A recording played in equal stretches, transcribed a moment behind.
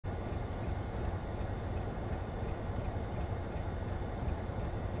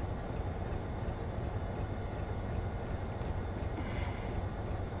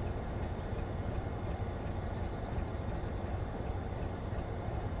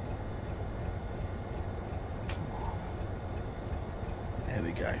There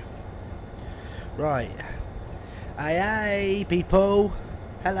we go. Right. Aye, aye, people.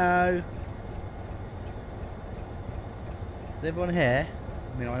 Hello. Is everyone here?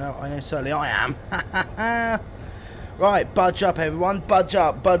 I mean, I know certainly I am. Right, budge up, everyone. Budge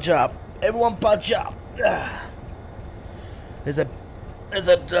up, budge up. Everyone budge up. There's a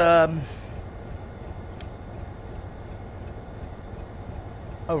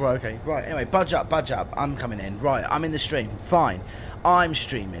Oh, right, okay. Right, anyway, budge up, budge up. I'm coming in. Right, I'm in the stream. Fine. I'm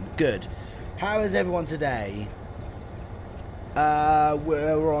streaming. Good. How is everyone today?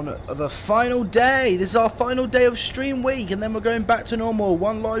 We're on the final day. This is our final day of stream week, and then we're going back to normal.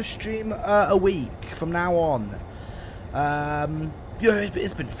 One live stream a week from now on. Yeah,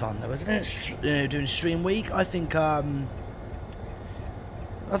 it's been fun though, isn't it? You know, doing stream week. I think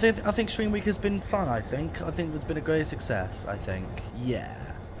stream week has been fun. I think it's been a great success. I think, yeah.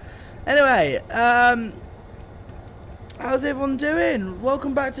 Anyway, how's everyone doing?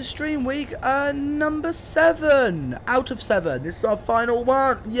 Welcome back to stream week number 7 out of 7. This is our final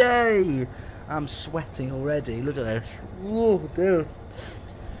one. Yay! I'm sweating already. Look at this. Oh, dear.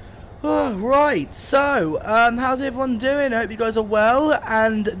 Oh, right, so how's everyone doing? I hope you guys are well.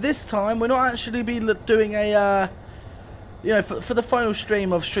 And this time we're not actually be doing a you know, for the final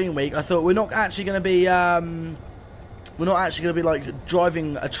stream of stream week. I thought we're not actually going to be like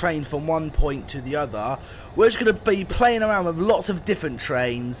driving a train from one point to the other. We're just going to be playing around with lots of different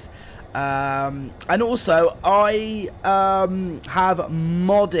trains. And also, I have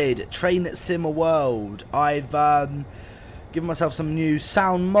modded Train Sim World. I've given myself some new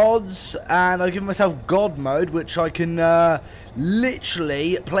sound mods, and I've given myself God mode, which I can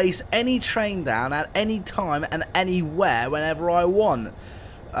literally place any train down at any time and anywhere whenever I want.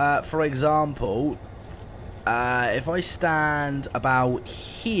 For example, if I stand about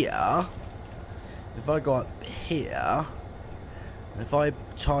here, if I go up here, and if I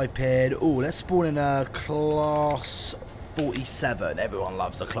type in, oh, let's spawn in a class 47. Everyone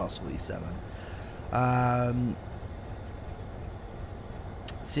loves a class 47.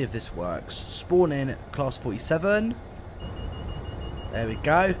 Let's see if this works. Spawn in class 47. There we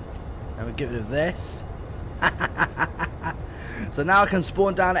go. And we get rid of this. So now I can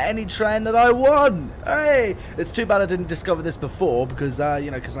spawn down any train that I want. Hey, it's too bad I didn't discover this before, because you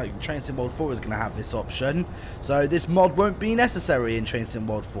know, because like Train Sim World 4 is going to have this option, so this mod won't be necessary in Train Sim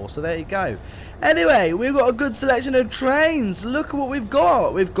World 4. So there you go. Anyway, we've got a good selection of trains. Look at what we've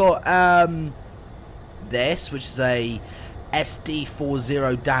got. We've got this, which is a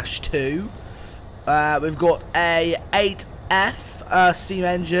SD40-2. We've got a 8F steam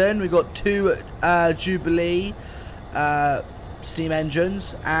engine. We've got 2 Jubilee steam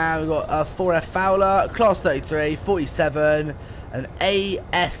engines, and we've got a 4F Fowler, class 33, 47, an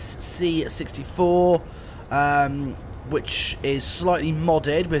ASC64, which is slightly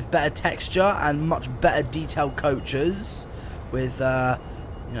modded with better texture and much better detailed coaches, with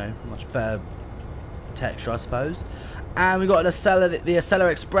you know, much better texture, I suppose. And we've got the Acela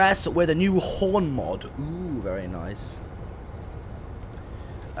Express with a new horn mod. Ooh, very nice.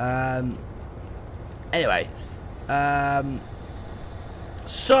 Anyway,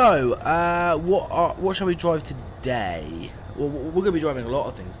 so what shall we drive today? Well, we're going to be driving a lot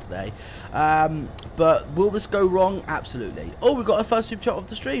of things today. But will this go wrong? Absolutely. Oh, we've got a first super chat of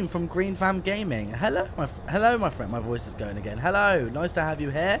the stream from Green Fam Gaming. Hello, my friend. My voice is going again. Hello, nice to have you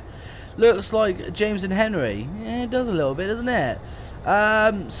here. Looks like James and Henry. Yeah, it does a little bit, doesn't it?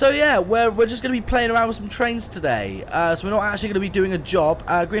 So yeah, we're just going to be playing around with some trains today. So we're not actually going to be doing a job.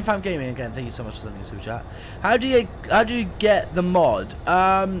 Green Fam Gaming again. Thank you so much for sending a super chat. How do you get the mod?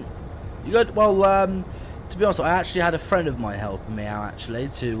 You got, well, to be honest, I actually had a friend of mine helping me out actually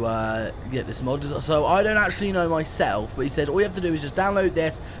to get this mod. So I don't actually know myself, but he said all you have to do is just download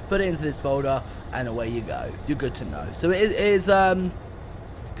this, put it into this folder, and away you go. You're good to know. So it is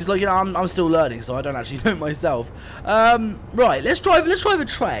because, like, you know, I'm still learning, so I don't actually know myself. Right, let's drive a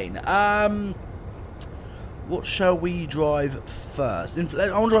train. What shall we drive first? I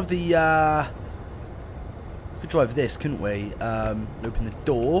want to drive the we could drive this, couldn't we? Open the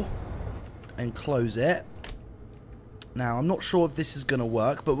door and close it. Now, I'm not sure if this is going to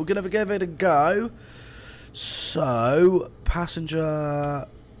work, but we're going to give it a go. So, passenger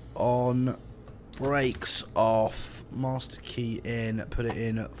on, brakes off, master key in, put it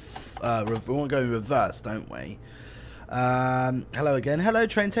in, we want to go in reverse, don't we? Hello again. Hello,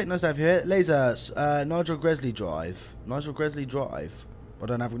 Train Tech, nice to have you here. LaZeR, Nigel Gresley Drive. Nigel Gresley Drive.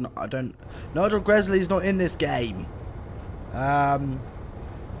 Nigel Gresley's not in this game. I'm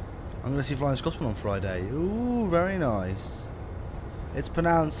going to see Flying Scotsman on Friday. Ooh, very nice. It's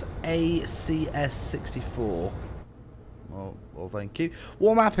pronounced ACS64. Well, thank you.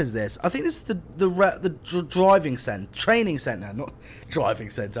 What map is this? I think this is the driving center, training center, not driving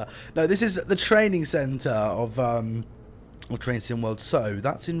center. No, this is the training center of Train Sim World. So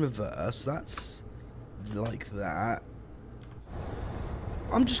that's in reverse. That's like that.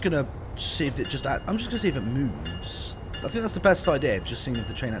 I'm just gonna see if it just. I'm just gonna see if it moves. I think that's the best idea. Of just seeing if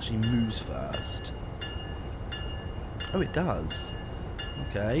the train actually moves first. Oh, it does.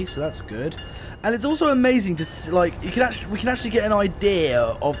 Okay, so that's good. And it's also amazing to see, like, we can actually get an idea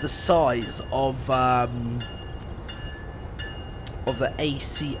of the size of the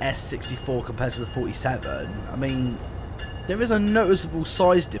ACS64 compared to the 47. I mean, there is a noticeable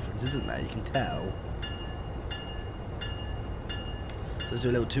size difference, isn't there? You can tell. So let's do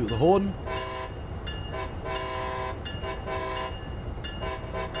a little toot of the horn.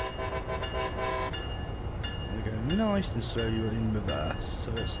 We go nice and slowly in reverse. So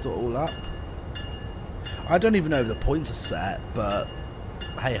let's start all up. I don't even know if the points are set, but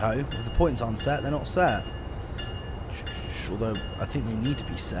hey ho, if the points aren't set, they're not set. Although I think they need to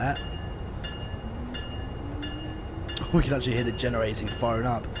be set. We can actually hear the generating firing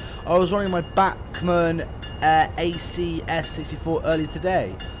up. I was running my Bachmann ACS64 earlier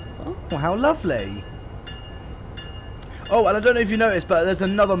today. Oh, how lovely. Oh, and I don't know if you noticed, but there's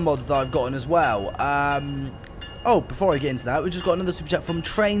another mod that I've gotten as well. Oh, before I get into that, we just got another super chat from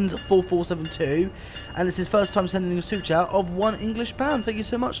Trains4472, and it's his first time sending a super chat of £1 English. Thank you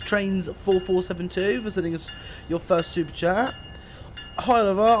so much, Trains4472, for sending us your first super chat. Hi,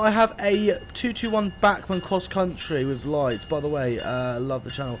 LaZeR. I have a 221 Bachmann cross country with lights. By the way, love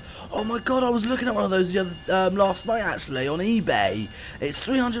the channel. Oh my god, I was looking at one of those the other last night actually on eBay. It's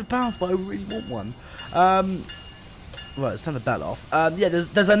 £300, but I really want one. Right, let's turn the bell off. Yeah,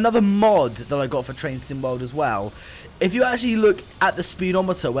 there's another mod that I got for Train Sim World as well. If you actually look at the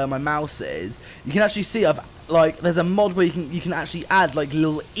speedometer where my mouse is, you can actually see there's a mod where you can actually add like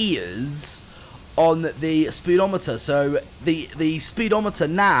little ears on the speedometer. So the speedometer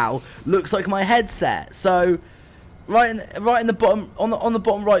now looks like my headset. So right in the bottom on the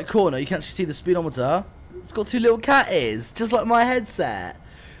bottom right corner, you can actually see the speedometer. It's got two little cat ears, just like my headset.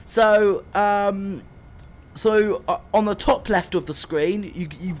 So on the top left of the screen,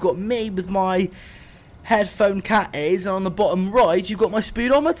 you've got me with my headphone cat ears, and on the bottom right, you've got my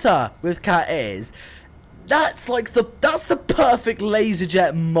speedometer with cat ears. That's the perfect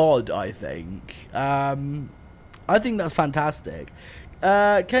LaZeR mod, I think. I think that's fantastic.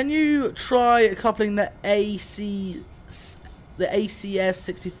 Can you try coupling the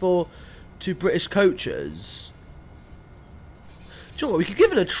ACS64 to British coaches? Sure, we could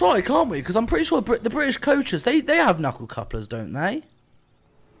give it a try, can't we? Because I'm pretty sure the British coaches, they have knuckle couplers, don't they?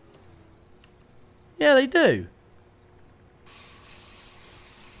 Yeah, they do.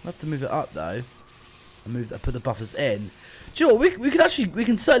 I'll have to move it up though, and put the buffers in. Do you know what? We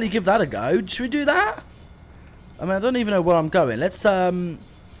can certainly give that a go. Should we do that? I mean, I don't even know where I'm going. Let's I'm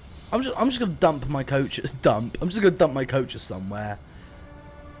just gonna dump my coaches. I'm just gonna dump my coaches somewhere.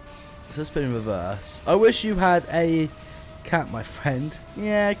 So let's put in reverse. I wish you had a cat, my friend.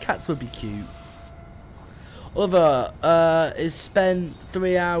 Yeah, cats would be cute. LaZeR is spent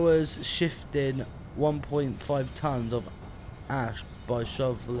 3 hours shifting 1.5 tons of ash by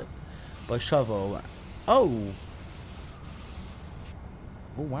shovel. Oh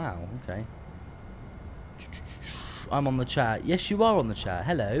wow, okay. I'm on the chat. Yes, you are on the chat.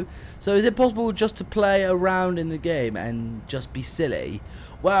 Hello. So is it possible just to play around in the game and just be silly?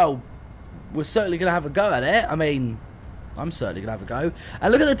 Well, we're certainly gonna have a go at it. I mean, I'm certainly going to have a go.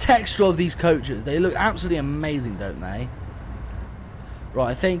 And look at the texture of these coaches. They look absolutely amazing, don't they? Right,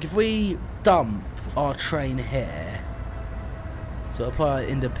 I think if we dump our train here, so apply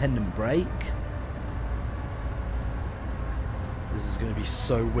independent brake. This is going to be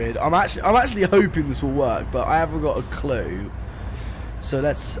so weird. I'm actually hoping this will work, but I haven't got a clue. So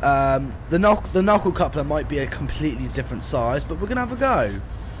let's the knuckle coupler might be a completely different size, but we're going to have a go.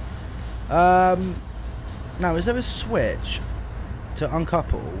 Now, is there a switch to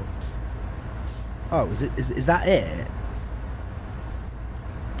uncouple? Oh, is that it?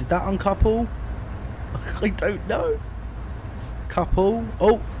 Did that uncouple? I don't know. Couple.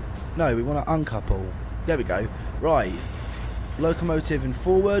 Oh, no, we want to uncouple. There we go. Right. Locomotive in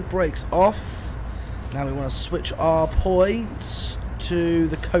forward, brakes off. Now we want to switch our points to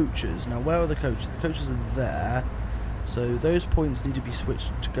the coaches. Now, where are the coaches? The coaches are there. So those points need to be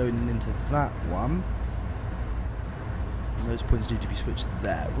switched to going into that one. And those points need to be switched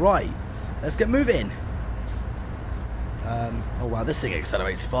there. Right, let's get moving. Oh wow, this thing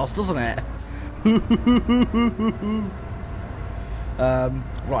accelerates fast, doesn't it?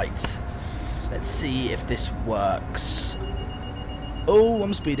 Right, let's see if this works. Oh,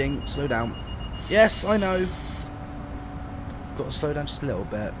 I'm speeding. Slow down. Yes, I know. Got to slow down just a little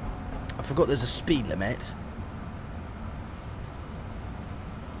bit. I forgot there's a speed limit.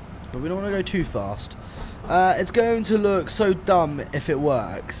 But we don't want to go too fast. It's going to look so dumb if it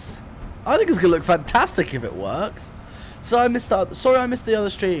works. I think it's going to look fantastic if it works. So I missed out. Sorry, I missed the other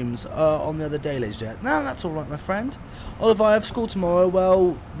streams on the other dailies yet. No, that's all right, my friend. Oliver, I have school tomorrow.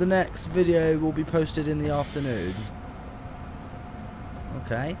 Well, the next video will be posted in the afternoon.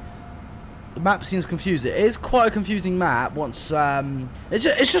 Okay. The map seems confusing. It is quite a confusing map. Once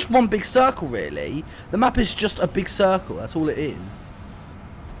it's just one big circle, really. The map is just a big circle. That's all it is.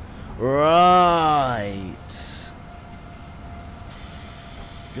 Right.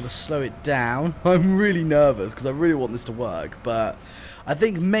 Gotta slow it down. I'm really nervous because I really want this to work, but I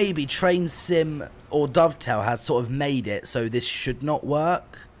think maybe Train Sim or Dovetail has sort of made it so this should not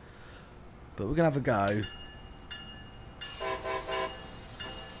work. But we're gonna have a go.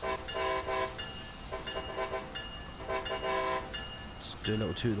 Just do a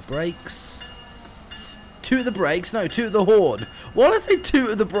little toot of the brakes. Toot of the brakes? No, toot of the horn. Why did I say toot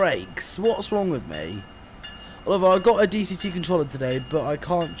of the brakes? What's wrong with me? Although I got a DCT controller today, but I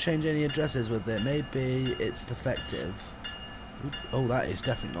can't change any addresses with it. Maybe it's defective. Oh, that is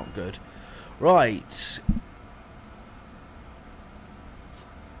definitely not good. Right.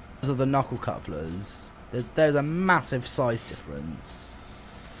 Those are the knuckle couplers. There's a massive size difference.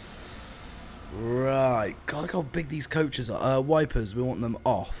 Right. God, look how big these coaches are. Wipers, we want them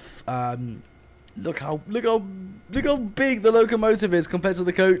off. Look how big the locomotive is compared to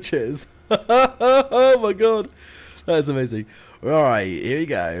the coaches. Oh my god, that is amazing. Right, here we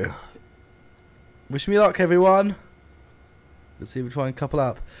go. Wish me luck, everyone. Let's see if we try and couple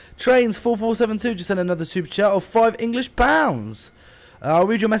up. Trains 4472 just sent another super chat of £5 English. I'll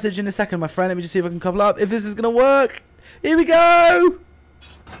read your message in a second, my friend. Let me just see if I can couple up. If this is gonna work, here we go.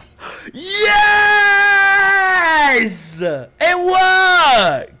 Yes,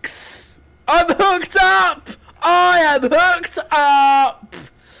 it works. I'm hooked up! I am hooked up!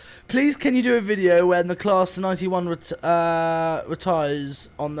 Please, can you do a video when the Class 91 retires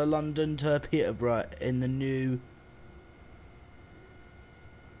on the London to Peterborough in the new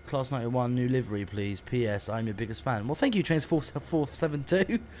Class 91 new livery, please? P.S. I'm your biggest fan. Well, thank you, Trains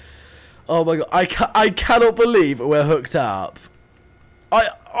 4472. Oh my god, I cannot believe we're hooked up.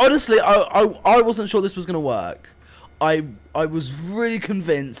 Honestly, I wasn't sure this was going to work. I was really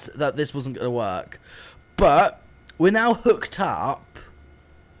convinced that this wasn't going to work. But we're now hooked up.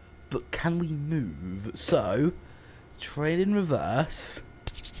 But can we move? So, train in reverse.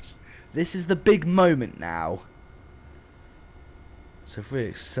 This is the big moment now. So if we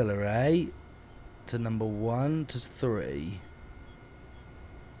accelerate to number 1 to 3.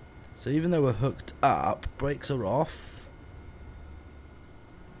 So even though we're hooked up, brakes are off.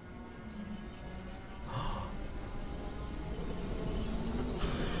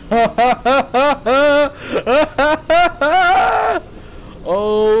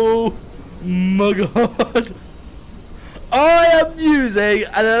 Oh my god. I am using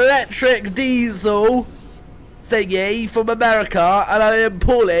an electric diesel thingy from America and I am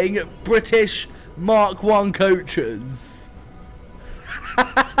pulling British Mark 1 coaches.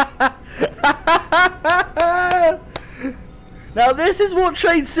 Now this is what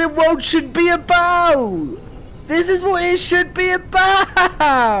Train Sim World should be about. This is what it should be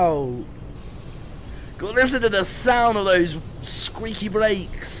about! God, listen to the sound of those squeaky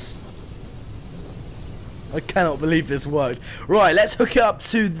brakes. I cannot believe this worked. Right, let's hook it up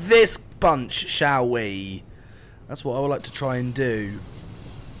to this bunch, shall we? That's what I would like to try and do.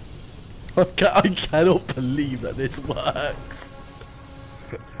 I cannot believe that this works.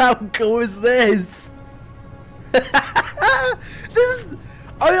 How cool is this? This is...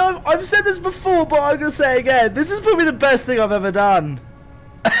 I've said this before, but I'm going to say it again. This is probably the best thing I've ever done.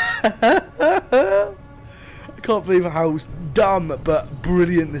 I can't believe how dumb but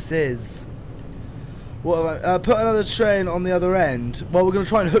brilliant this is. What have I, put another train on the other end. Well, we're going to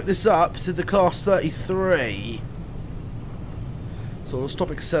try and hook this up to the Class 33. So we'll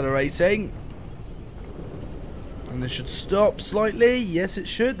stop accelerating. And this should stop slightly. Yes, it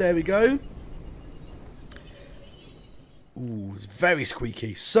should. There we go. Ooh, it's very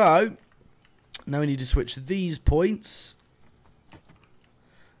squeaky. So, now we need to switch these points.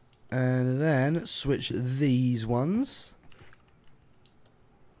 And then switch these ones.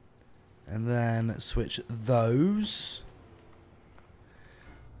 And then switch those.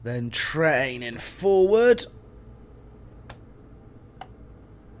 Then train in forward.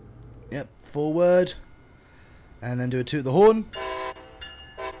 Yep, forward. And then do a toot of the horn.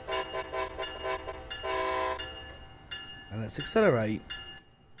 And let's Let's accelerate.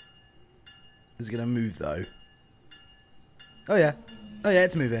 Is it going to move, though? Oh, yeah. Oh, yeah,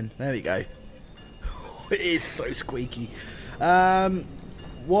 it's moving. There we go. It is so squeaky.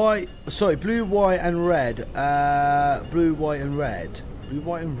 White... Sorry, blue, white, and red. Blue, white, and red. Blue,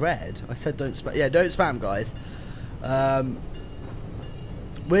 white, and red? I said don't spam. Yeah, don't spam, guys.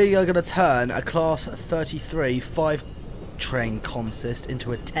 We are going to turn a Class 33 5-train consist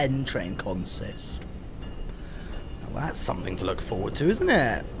into a 10-train consist. Well, that's something to look forward to, isn't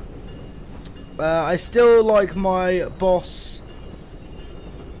it? I still like my boss,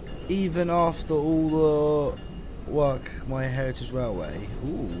 even after all the work, my Heritage Railway.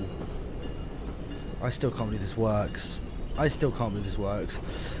 Ooh. I still can't believe this works. I still can't believe this works.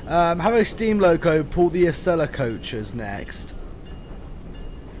 Have a steam loco pull the LaZeR coaches next.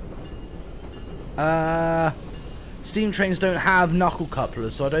 Steam trains don't have knuckle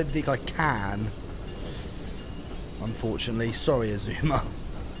couplers, so I don't think I can. Unfortunately, sorry Azuma.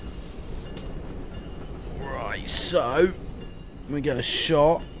 Right, so we get a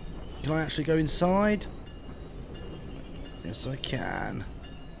shot. Can I actually go inside? Yes, I can.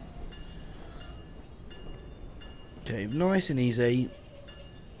 Okay, nice and easy.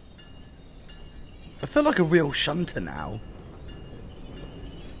 I feel like a real shunter now.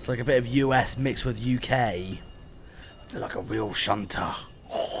 It's like a bit of US mixed with UK. I feel like a real shunter.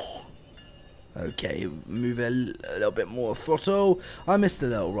 Okay, move it a little bit more throttle. I missed the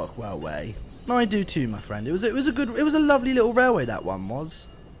little rock railway. No, I do too, my friend. It was a lovely little railway, that one was.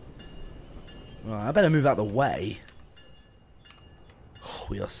 Right, I better move out the way. Oh,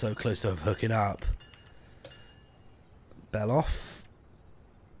 we are so close to hooking up. Bell off.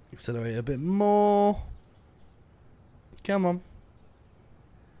 Accelerate a bit more. Come on.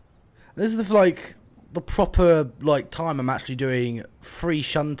 This is the proper time I'm actually doing free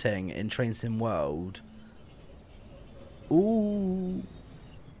shunting in Train Sim World. Ooh.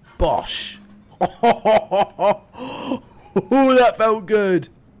 Bosh. Oh, that felt good.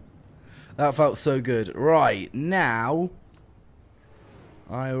 That felt so good. Right, now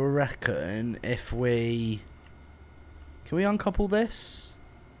I reckon if we... Can we uncouple this?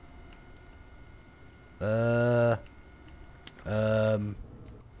 I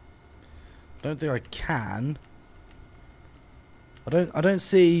don't think I can. I don't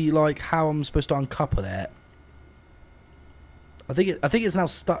see how I'm supposed to uncouple it. I think it's now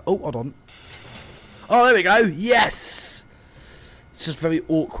stuck. Oh, hold on. Oh, there we go. Yes. It's just very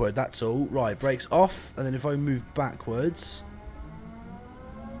awkward. That's all. Right, brakes off, and then if I move backwards.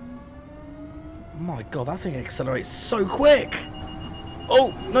 Oh my God, that thing accelerates so quick.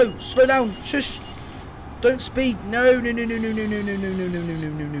 Oh no! Slow down. Shush. Don't speed. No.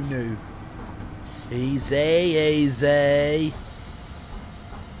 Easy, easy.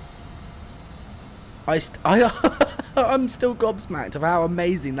 I'm still gobsmacked of how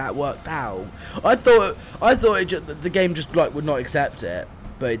amazing that worked out. I thought the game just would not accept it,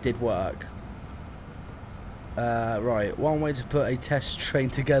 but it did work. Right, one way to put a test train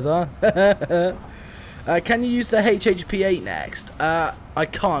together. Can you use the HHP8 next? I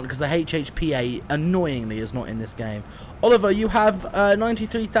can't because the HHP8 annoyingly is not in this game. Oliver, you have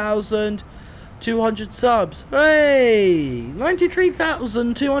 93,200 subs. Hey,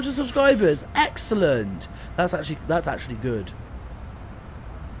 93,200 subscribers. Excellent. That's actually good.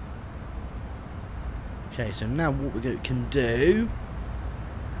 Okay, so now what we can do,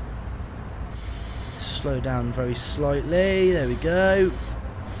 slow down very slightly. There we go.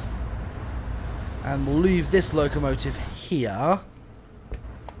 And we'll leave this locomotive here.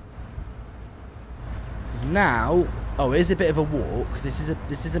 Because now, oh, it is a bit of a walk. This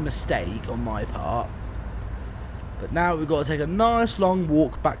is a mistake on my part. But now we've got to take a nice long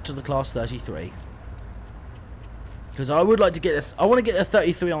walk back to the Class 33. Because I would like to get I want to get the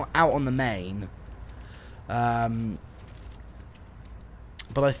 33 out on the main. But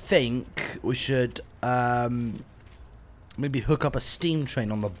I think we should maybe hook up a steam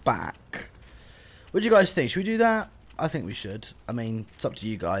train on the back. What do you guys think? Should we do that? I think we should. I mean, it's up to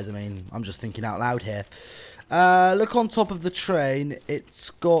you guys. I mean, I'm just thinking out loud here. Look on top of the train. It's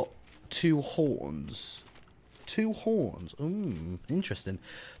got 2 horns. 2 horns. Interesting.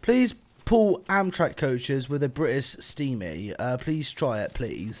 Please pull Amtrak coaches with a British steamy. Please try it,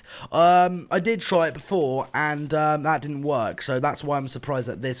 please. I did try it before, and that didn't work. So that's why I'm surprised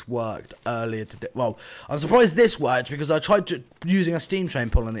that this worked earlier today. Well, I'm surprised this worked because I tried using a steam train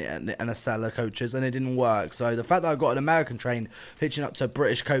pulling it and a LaZeR coaches, and it didn't work. So the fact that I got an American train hitching up to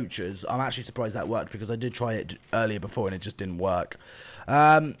British coaches, I'm actually surprised that worked because I did try it earlier before and it just didn't work.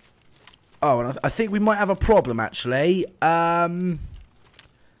 Oh, and I think we might have a problem actually.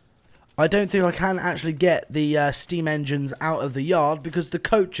 I don't think I can actually get the steam engines out of the yard because the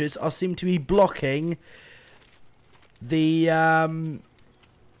coaches seem to be blocking the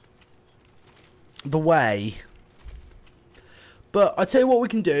way. But I tell you what we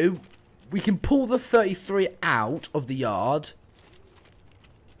can do. We can pull the 33 out of the yard.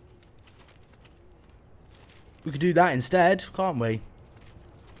 We could do that instead, can't we?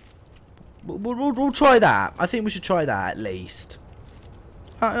 We'll try that. I think we should try that at least.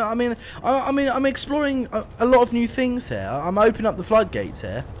 I mean, I'm exploring a lot of new things here. I'm opening up the floodgates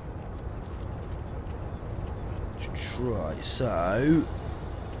here. Right, so...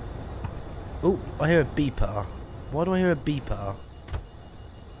 Oh, I hear a beeper. Why do I hear a beeper?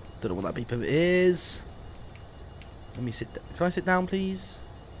 Don't know what that beeper is. Let me sit. Can I sit down, please?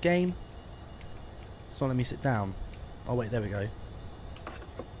 Game. It's not letting me sit down. Oh wait, there we go.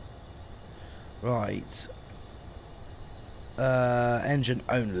 Right. Engine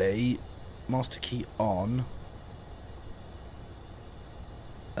only. Master key on.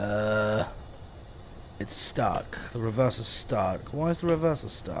 It's stuck. The reverser's stuck. Why is the reverser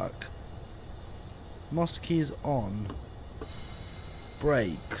stuck? Master key is on.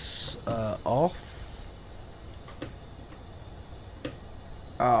 Brakes off.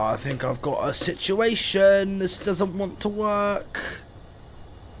 Oh, I think I've got a situation. This doesn't want to work.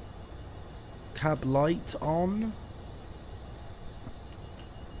 Cab light on.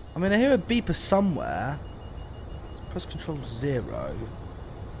 I mean, I hear a beeper somewhere. Press control 0.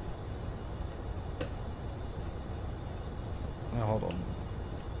 Now hold on.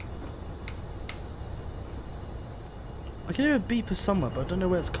 I can hear a beeper somewhere, but I don't know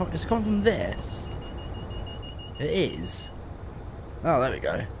where it's coming. Is it coming from this? It is. Oh, there we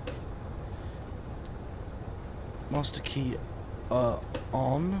go. Master key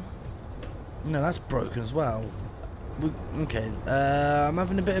on. No, that's broken as well. Okay. I'm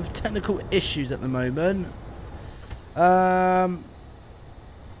having a bit of technical issues at the moment.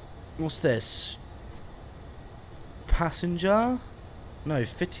 What's this? Passenger? No,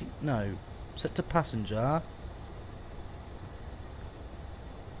 fitting. No. Set to passenger.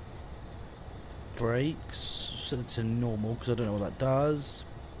 Brakes. Set it to normal because I don't know what that does.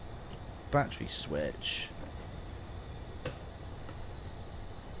 Battery switch.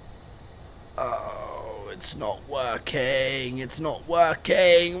 Oh, it's not working. It's not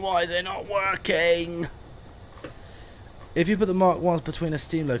working. Why is it not working? If you put the Mark 1s between a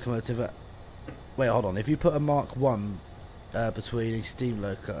steam locomotive... Wait, hold on. If you put a Mark 1 between a steam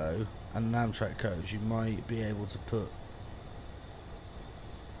loco and an Amtrak coach, you might be able to put...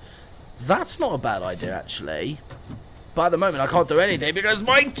 That's not a bad idea, actually. But at the moment, I can't do anything because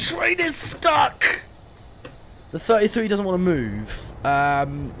my train is stuck! The 33 doesn't want to move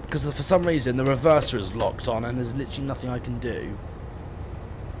because for some reason the reverser is locked on and there's literally nothing I can do.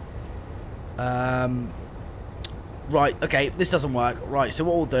 Right, okay, this doesn't work. Right, so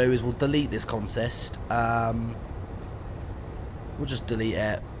what we'll do is we'll delete this consist. We'll just delete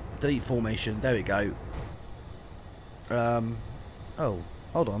it. Delete formation. There we go. Oh,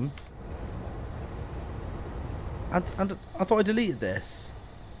 hold on. And I thought I deleted this.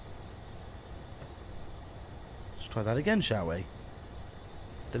 Let's try that again, shall we?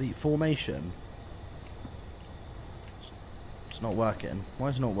 Delete formation. It's not working. Why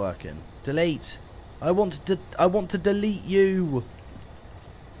is it not working? Delete. I want to delete you.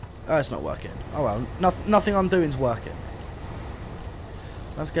 Oh, it's not working. Oh well, nothing I'm doing is working.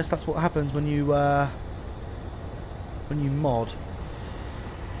 I guess that's what happens when you mod.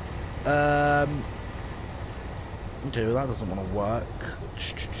 Okay, well that doesn't want to work.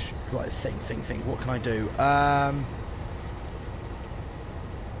 Right, think. What can I do?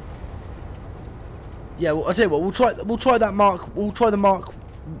 Yeah, well, I'll tell you what. We'll try that Mark. We'll try the Mark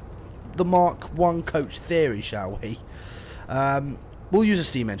 1 coach theory, shall we? We'll use a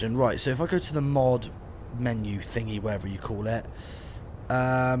steam engine. Right. So if I go to the mod menu thingy, whatever you call it.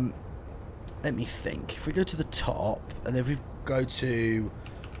 Let me think. If we go to the top, and then if we go to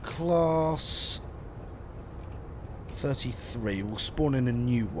class 33, we'll spawn in a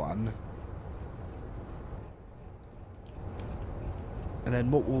new one. And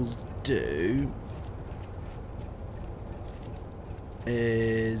then what we'll do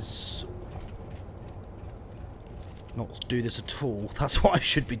is not do this at all. That's what I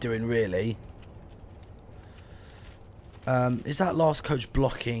should be doing, really. Is that last coach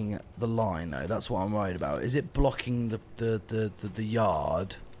blocking the line, though? That's what I'm worried about. Is it blocking the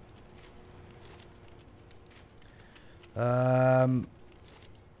yard?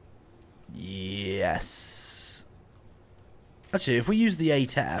 Yes. Actually, if we use the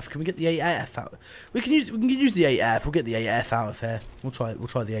 8F, can we get the 8F out? We can use the 8F. We'll get the 8F out of here. We'll try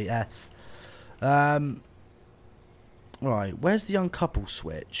the 8F. Right, where's the uncouple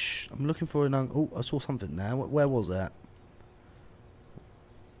switch? I'm looking for an oh, I saw something there. Where was that?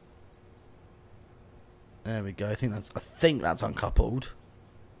 There we go. I think that's uncoupled.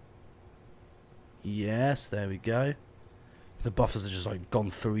 Yes, there we go. The buffers are just like gone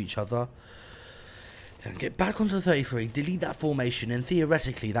through each other. Then get back onto the 33, delete that formation, and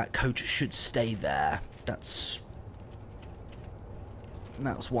theoretically that coach should stay there. That's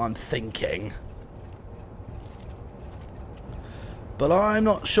what I'm thinking. But I'm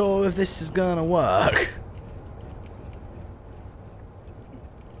not sure if this is gonna work.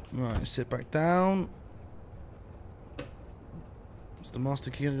 Right, sit back down. Is the master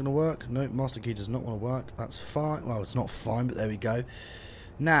key going to work? No, master key does not want to work. That's fine. Well, it's not fine, but there we go.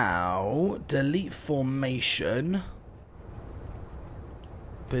 Now, delete formation.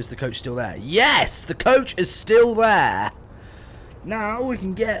 But is the coach still there? Yes! The coach is still there! Now, we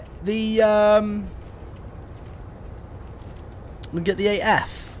can get the, we can get the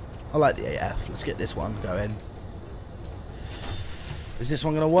 8F. I like the 8F. Let's get this one going. Is this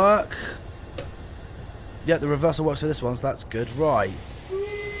one going to work? Yeah, the reversal works for this one, so that's good. Right.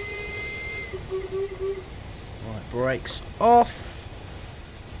 Right, brakes off.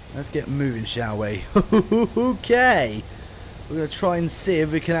 Let's get moving, shall we? Okay. We're going to try and see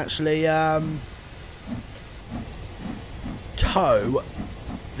if we can actually tow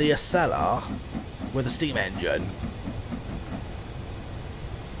the LaZeR with a steam engine.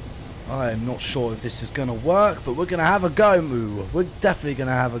 I'm not sure if this is going to work, but we're going to have a go, Moo. We're definitely going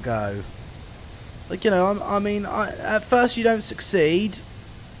to have a go. Like, you know, I mean, at first you don't succeed,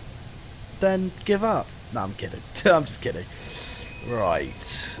 then give up. No, I'm kidding. I'm just kidding.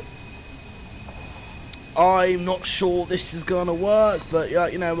 Right. I'm not sure this is going to work, but,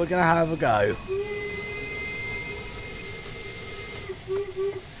 you know, we're going to have a go.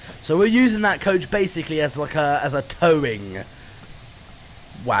 So we're using that coach basically as like a towing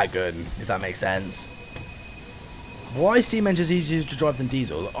wagon, if that makes sense. Why steam engines easier to drive than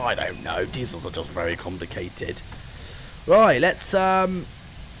diesel? I don't know. Diesels are just very complicated. Right, let's put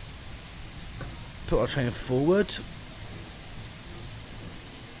our train forward.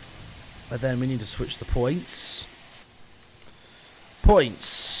 And then we need to switch the points.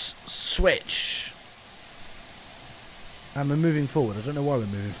 Points. Switch. And we're moving forward. I don't know why we're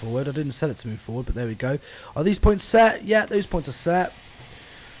moving forward. I didn't set it to move forward, but there we go. Are these points set? Yeah, those points are set.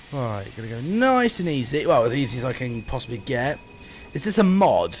 Right, gonna go nice and easy. Well, as easy as I can possibly get. Is this a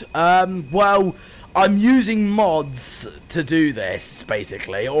mod? Well, I'm using mods to do this,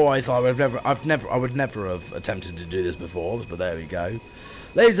 basically. Otherwise, I would never have attempted to do this before. But there we go.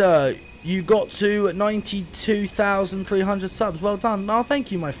 LaZeR, you got to 92,300 subs. Well done. Oh,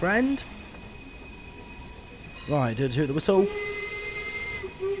 thank you, my friend. Right, do the whistle.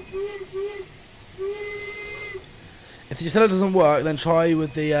 If the LaZeR doesn't work, then try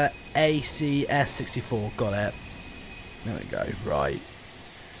with the ACS64. Got it. There we go. Right.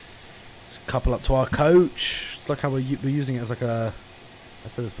 Let's couple up to our coach. It's like how we're using it as like a... I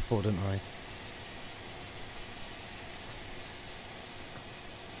said this before, didn't I?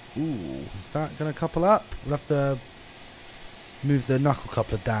 Ooh, is that going to couple up? We'll have to move the knuckle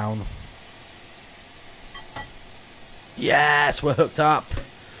coupler down. Yes, we're hooked up.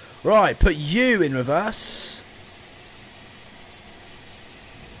 Right, put you in reverse.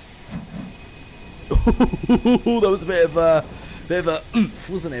 That was a bit of a oomph,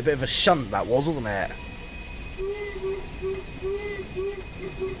 wasn't it? A bit of a shunt that was, wasn't it?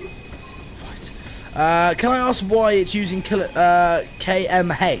 Right. Can I ask why it's using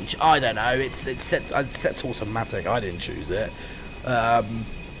KMH? I don't know. It's set to automatic. I didn't choose it.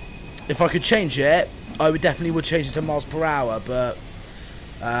 If I could change it, I would definitely change it to miles per hour, but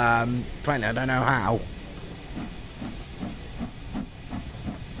frankly, I don't know how.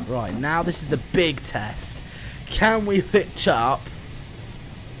 Right, now this is the big test. Can we hitch up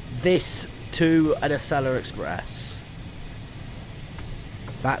this to a LaZeR Express?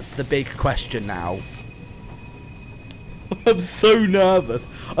 That's the big question now. I'm so nervous.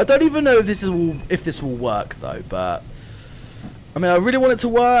 I don't even know if this will work though, but I mean, I really want it to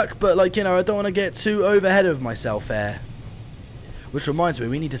work, but like, you know, I don't want to get too overhead of myself here. Which reminds me,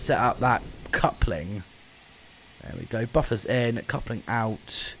 we need to set up that coupling. There we go. Buffers in, coupling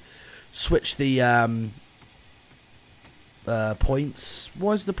out. Switch the points.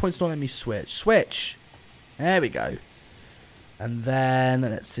 Why is the points not letting me switch? Switch! There we go. And then,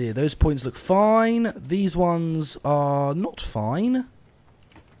 let's see. Those points look fine. These ones are not fine.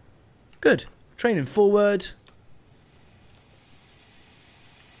 Good. Training forward.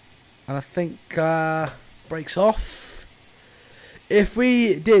 And I think brakes off. If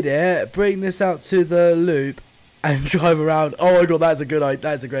we did it, bring this out to the loop and drive around. Oh my god, that's a great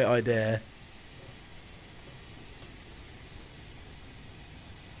idea.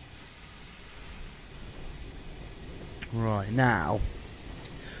 Right, now,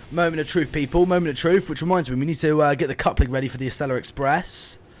 moment of truth, people. Moment of truth, which reminds me, we need to get the coupling ready for the LaZeR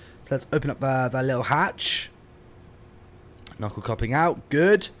Express. So let's open up that little hatch. Knuckle coupling out,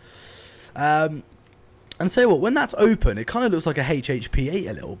 good. And I'll tell you what, when that's open, it kind of looks like a HHP8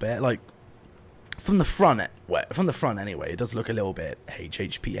 a little bit. Like, from the front, anyway, it does look a little bit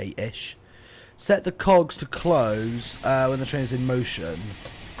HHP8-ish. Set the cogs to close when the train is in motion.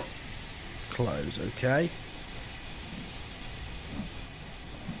 Close, okay.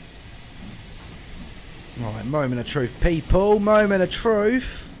 Right, moment of truth, people. Moment of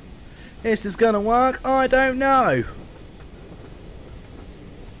truth. This is gonna work? I don't know.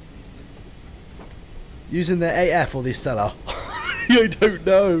 Using the 8F or the LaZeR? I don't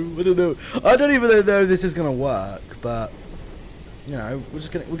know. I don't know. I don't even know this is gonna work, but you know,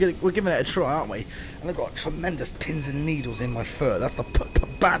 we're giving it a try, aren't we? And I've got tremendous pins and needles in my foot. That's the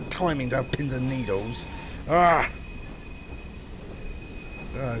bad timing to have pins and needles. Ah.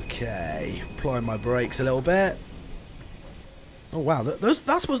 Okay, applying my brakes a little bit. Oh wow, that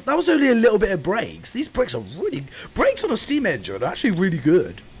was only a little bit of brakes. These brakes are really... Brakes on a steam engine are actually really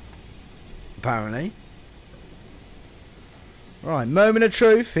good. Apparently. Right, moment of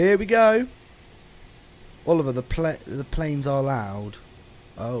truth, here we go. Oliver, the planes are loud.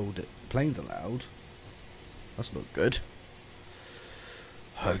 Oh, the planes are loud. That's not good.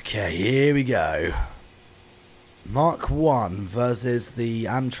 Okay, here we go. Mark 1 versus the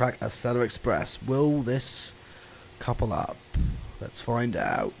Amtrak LaZeR Express. Will this couple up? Let's find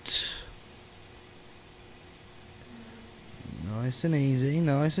out. Nice and easy,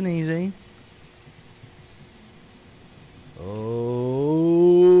 nice and easy. Oh.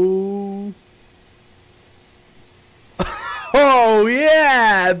 Oh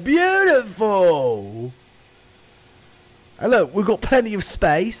yeah, beautiful. And look, we've got plenty of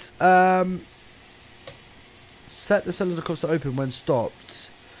space. Set the cylinder cogs to open when stopped.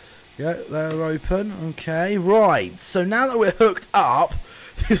 Yeah, they're open. Okay, right. So now that we're hooked up,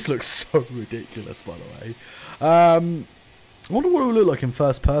 this looks so ridiculous, by the way. I wonder what it will look like in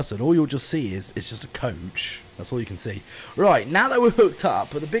first person. All you'll just see is it's just a coach. That's all you can see. Right, now that we're hooked up,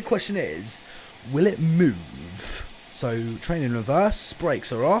 but the big question is, will it move? So, train in reverse,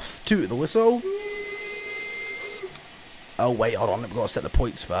 brakes are off, toot the whistle. Oh wait, hold on, we've got to set the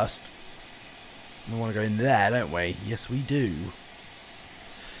points first. We want to go in there, don't we? Yes, we do.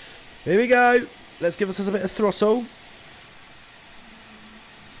 Here we go. Let's give us a bit of throttle.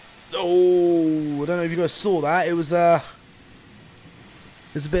 Oh, I don't know if you guys saw that. It was a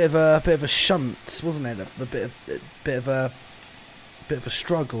bit of a shunt, wasn't it? A bit of a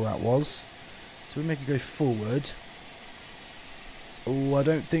struggle that was. So we make it go forward. Oh, I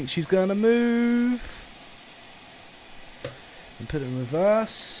don't think she's gonna move. And put it in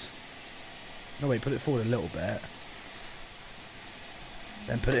reverse. No, wait, put it forward a little bit.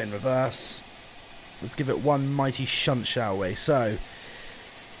 Then put it in reverse. Let's give it one mighty shunt, shall we? So,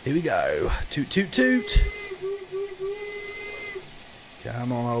 here we go. Toot, toot, toot.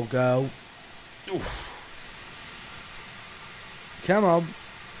 Come on, old girl. Oof. Come on.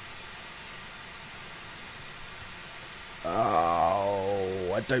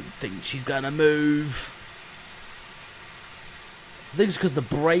 Oh, I don't think she's going to move. I think it's because the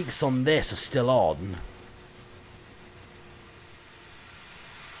brakes on this are still on.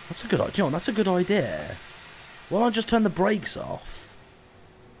 That's a good idea. That's a good idea. Why don't I just turn the brakes off?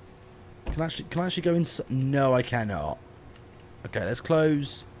 Can I actually go inside? No, I cannot. Okay, let's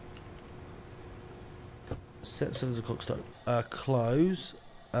close. Set cylinder clock start. Close.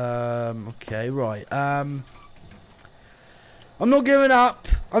 Okay, right. I'm not giving up.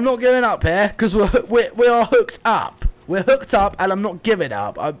 I'm not giving up here because we are hooked up. We're hooked up, and I'm not giving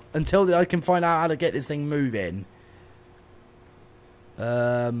up until I can find out how to get this thing moving.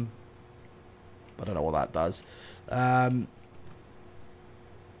 I don't know what that does.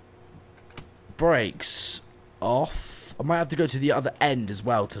 Brakes off. I might have to go to the other end as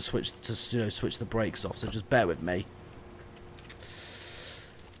well to switch switch the brakes off. So just bear with me.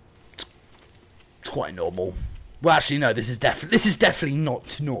 It's quite normal. Well, actually, no. This is definitely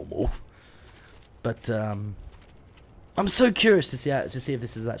not normal. But I'm so curious to see if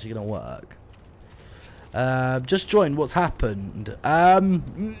this is actually going to work. Just joined. What's happened?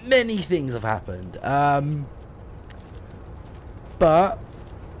 Many things have happened. But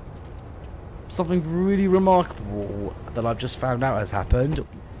something really remarkable that I've just found out has happened.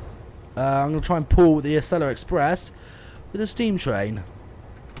 I'm going to try and pull the LaZeR Express with a steam train.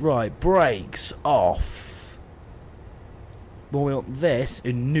 Right, brakes off. Well, we want this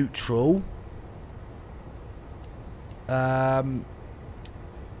in neutral. Want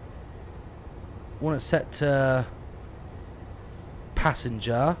it set to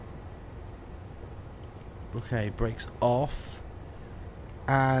passenger. Okay, brakes off.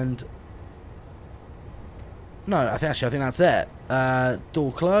 And no, I think that's it.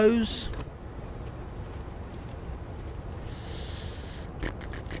 Door close.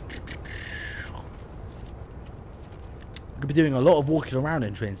 Could be doing a lot of walking around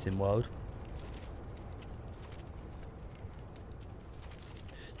in Train Sim World.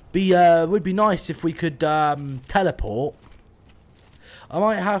 Would be nice if we could teleport. I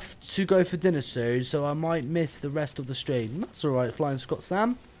might have to go for dinner soon, so I might miss the rest of the stream. That's alright, Flying Scott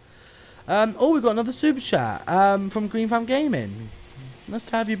Sam. Oh, we've got another super chat from Green Fam Gaming. Nice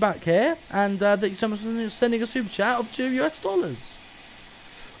to have you back here, and thank you so much for sending a super chat of $2 US.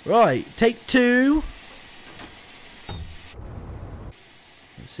 Right, take 2.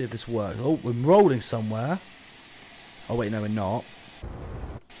 Let's see if this works. Oh, we're rolling somewhere. Oh wait, no, we're not.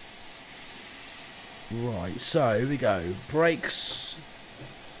 Right, so here we go. Brakes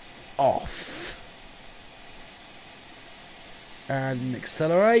off. And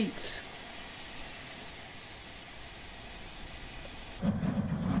accelerate.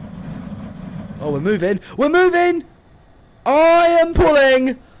 Oh, we're moving. We're moving! I am pulling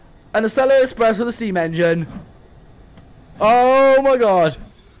an LaZeR Express with a steam engine. Oh my god.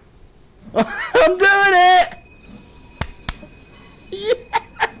 I'm doing it! Yeah!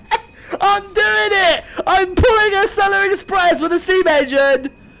 I'm doing it! I'm pulling a LaZeR Express with a steam engine!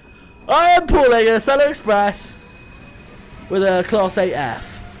 I am pulling a LaZeR Express with a Class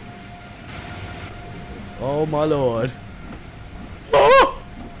 8F. Oh my lord. Oh!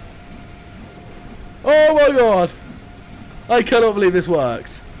 Oh my god. I cannot believe this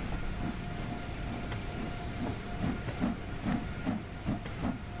works.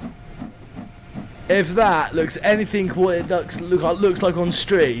 If that looks anything what it looks like on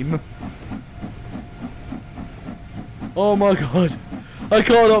stream. Oh my god. I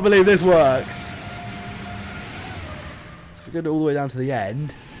cannot believe this works. So if we go all the way down to the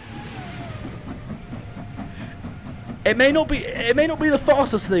end. It may not be the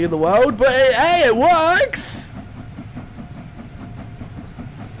fastest thing in the world, but hey, it works.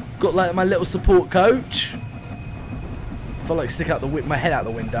 Got like my little support coach. If I like stick out my head out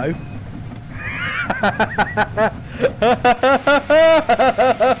the window.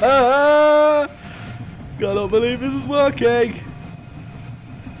 Cannot believe this is working.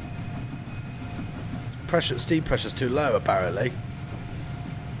 Steam pressure's too low apparently.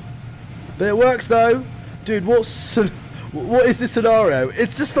 But it works though. Dude, what is this scenario?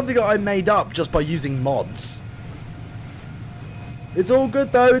 It's just something that I made up just by using mods. It's all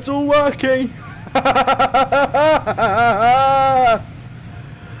good though, it's all working.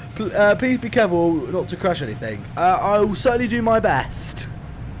 Please be careful not to crash anything. I will certainly do my best.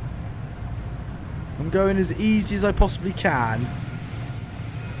 I'm going as easy as I possibly can.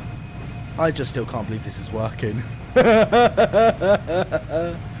 I just still can't believe this is working.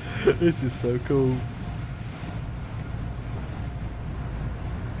 This is so cool.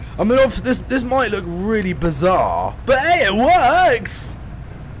 I mean, this might look really bizarre, but hey, it works!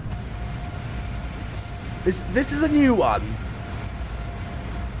 This is a new one.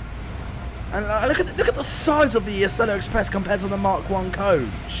 And look at the size of the LaZeR Express compared to the Mark 1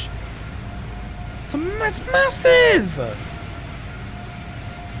 coach. It's massive!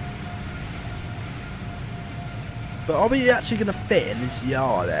 But are we actually going to fit in this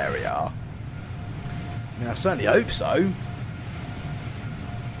yard area? I mean, I certainly hope so.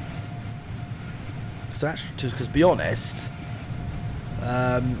 Because to be honest,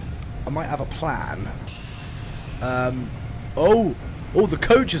 I might have a plan. Oh, the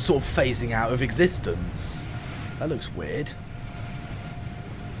coach is sort of phasing out of existence. That looks weird.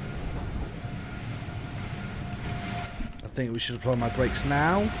 I think we should apply my brakes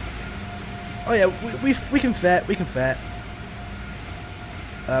now. Oh yeah, we can fit. We can fit.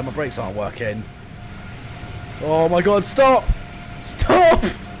 My brakes aren't working. Oh my god! Stop! Stop!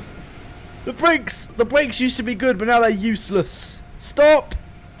 The brakes used to be good, but now they're useless. Stop!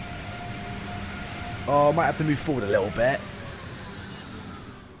 Oh, I might have to move forward a little bit.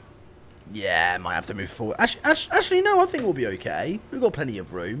 Yeah, might have to move forward. Actually, no, I think we'll be okay. We've got plenty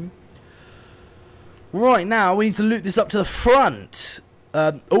of room. Right, now we need to loop this up to the front.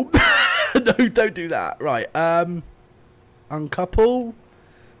 Oh, no, don't do that. Right, uncouple.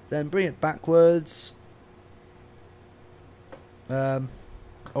 Then bring it backwards.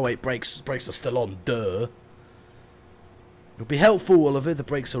 Oh wait, brakes are still on, duh. It'll be helpful, Oliver, the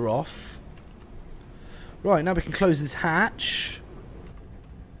brakes are off. Right, now we can close this hatch.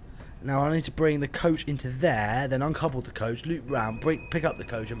 Now I need to bring the coach into there, then uncouple the coach, loop round, pick up the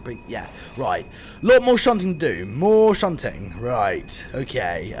coach and bring... Yeah, right. A lot more shunting to do. More shunting. Right,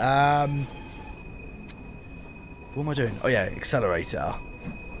 okay. What am I doing? Oh yeah, accelerator.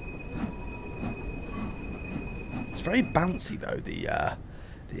 It's very bouncy though, the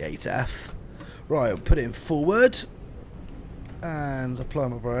 8F. Right, I'll put it in forward. And apply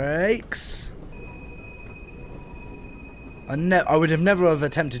my brakes. I would have never have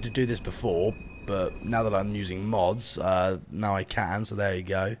attempted to do this before, but now that I'm using mods, now I can, so there you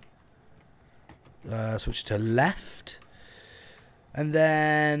go. Switch to left. And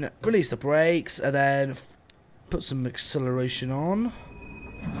then release the brakes, and then put some acceleration on.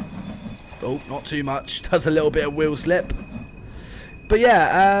 Oh, not too much. Does a little bit of wheel slip. But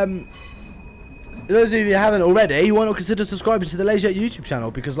yeah, those of you who haven't already, why not consider subscribing to the LaZeR YouTube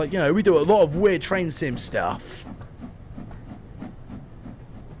channel? Because, like, you know, we do a lot of weird train sim stuff.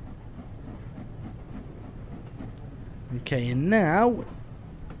 Okay, and now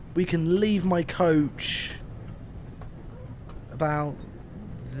we can leave my coach about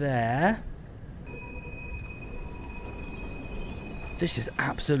there. This is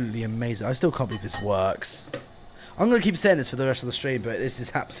absolutely amazing. I still can't believe this works. I'm going to keep saying this for the rest of the stream, but this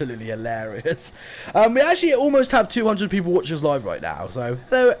is absolutely hilarious. We actually almost have 200 people watching us live right now, so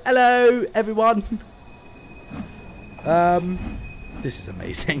hello everyone. This is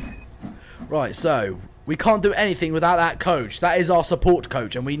amazing. Right, so we can't do anything without that coach. That is our support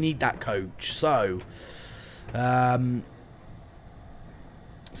coach, and we need that coach. So now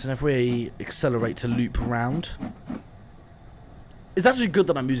if we accelerate to loop around. It's actually good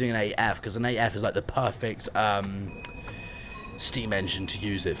that I'm using an 8F, because an 8F is like the perfect steam engine to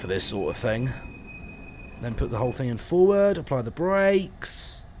use it for this sort of thing. Then put the whole thing in forward, apply the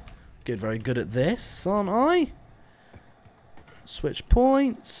brakes. Get very good at this, aren't I? Switch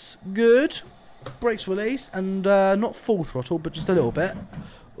points, good. Brakes release, and not full throttle, but just a little bit.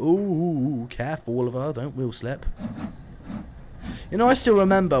 Ooh, careful, Oliver, don't wheel slip. You know, I still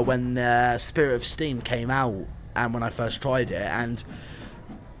remember when Spirit of Steam came out, and when I first tried it, and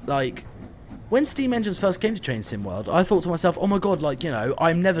like when steam engines first came to Train Sim World, I thought to myself, oh my god, like, you know,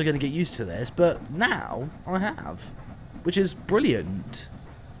 I'm never going to get used to this, but now I have, which is brilliant.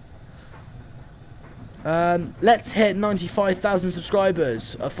 Let's hit 95,000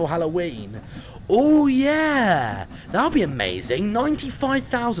 subscribers for Halloween. Oh yeah, that would be amazing.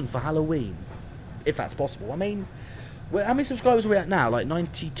 95,000 for Halloween, if that's possible. I mean, how many subscribers are we at now? Like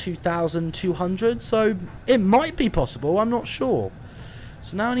 92,200. So it might be possible. I'm not sure.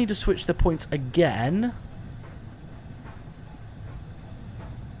 So now I need to switch the points again.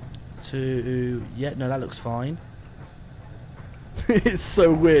 To... Yeah, no, that looks fine. It's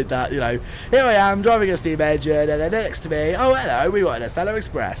so weird that, you know, here I am driving a steam engine, and then next to me, oh hello, we got an LaZeR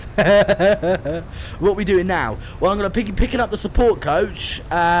Express. What are we doing now? Well, I'm going to picking up the support coach,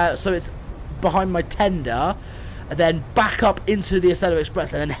 so it's behind my tender. And then back up into the LaZeR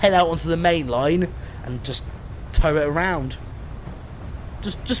Express, and then head out onto the main line and just tow it around.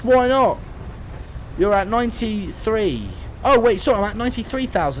 Just why not? You're at 93. Oh wait, sorry, I'm at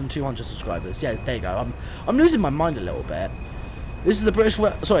 93,200 subscribers. Yeah, there you go. I'm losing my mind a little bit. This is the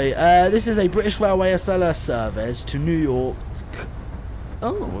this is a British Railway LaZeR service to New York.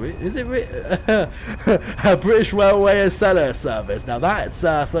 Oh, is it a British Railway LaZeR service? Now that's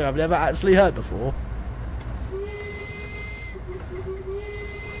something I've never actually heard before.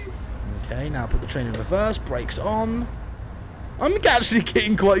 Okay, now put the train in reverse, brakes on. I'm actually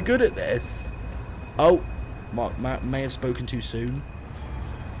getting quite good at this. Oh, may have spoken too soon.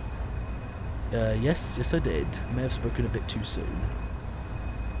 Yes I did. May have spoken a bit too soon.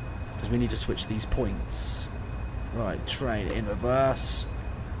 Because we need to switch these points. Right, train in reverse.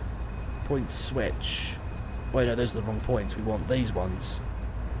 Point switch. Wait, no, those are the wrong points. We want these ones.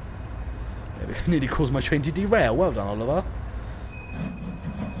 Yeah, we nearly caused my train to derail. Well done, Oliver.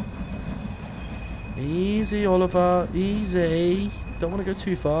 Easy, Oliver, easy. Don't want to go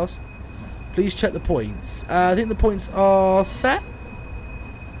too fast. Please check the points. I think the points are set.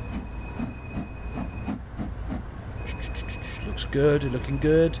 Looks good, looking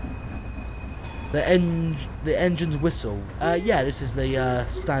good. The engine's whistle. Yeah, this is the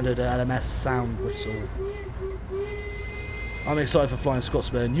standard LMS sound whistle. I'm excited for Flying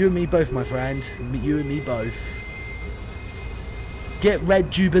Scotsman. You and me both, my friend. You and me both. Get Red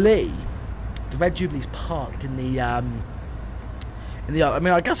Jubilee. The Red Jubilee's parked in the I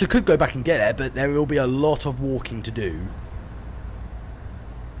mean, I guess I could go back and get it, but there will be a lot of walking to do.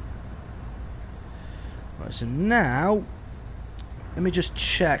 Right, so now, let me just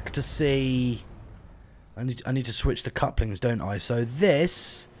check to see. I need to switch the couplings, don't I? So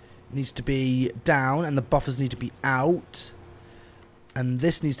this needs to be down, and the buffers need to be out. And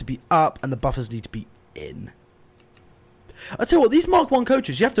this needs to be up, and the buffers need to be in. I tell you what, these Mark 1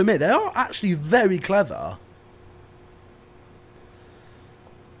 coaches, you have to admit, they are actually very clever.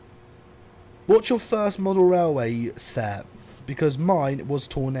 What's your first model railway set? Because mine was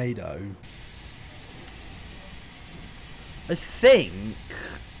Tornado. I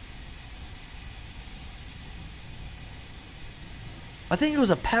think it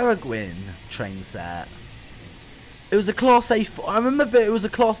was a Peregrine train set. It was a Class A4. I remember it was a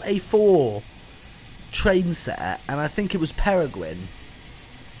Class A4 train set, and I think it was Peregrine.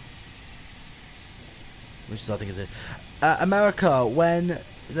 Which is, I think, is it. America, when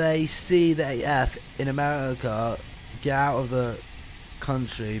they see the AF in America, get out of the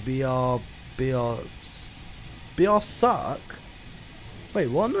country. BR suck? Wait,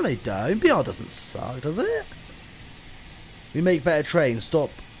 what? No, they don't. BR doesn't suck, does it? We make better trains. Stop.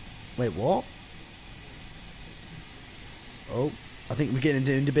 Wait, what? Oh, I think we're getting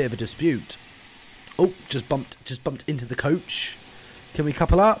into a bit of a dispute. Oh, just bumped into the coach. Can we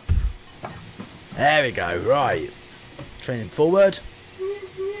couple up? There we go. Right. Training forward.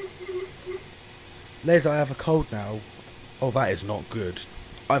 LaZeR, I have a cold now. Oh, that is not good.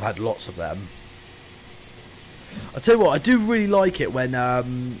 I've had lots of them. I'll tell you what, I do really like it when,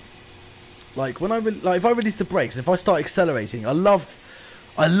 like when if I release the brakes, if I start accelerating, I love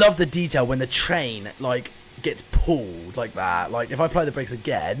the detail when the train like gets pulled like that. Like if I apply the brakes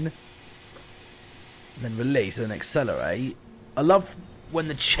again, then release and then accelerate. I love when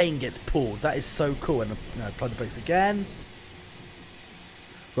the chain gets pulled. That is so cool. And apply the brakes again.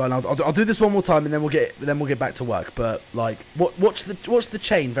 Right, I'll do this one more time, and then we'll get back to work. But like, watch the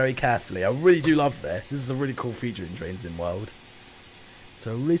chain very carefully. I really do love this. This is a really cool feature in Train Sim World.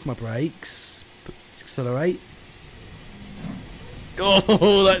 So release my brakes, accelerate.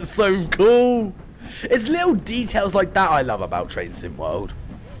 Oh, that's so cool! It's little details like that I love about Train Sim World.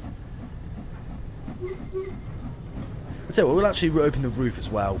 I'll tell you what, we'll actually open the roof as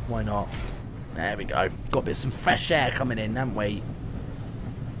well. Why not? There we go. Got a bit of some fresh air coming in, haven't we?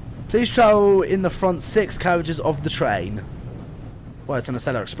 Please travel in the front 6 carriages of the train. Well, it's an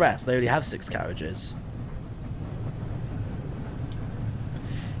LaZeR Express. They only have 6 carriages.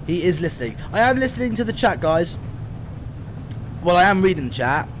 He is listening. I am listening to the chat, guys. Well, I am reading the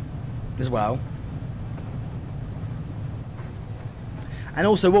chat as well. And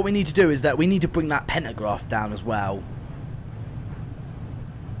also, what we need to do is that we need to bring that pentagraph down as well.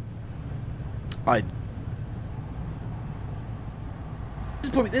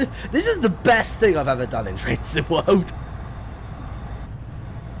 This is the best thing I've ever done in Train Sim World.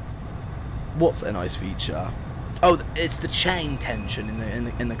 What's a nice feature? Oh, it's the chain tension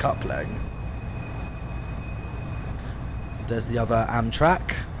in the coupling. There's the other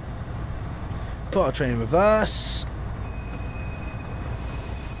Amtrak. Put our train in reverse.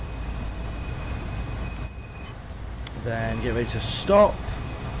 Then get ready to stop.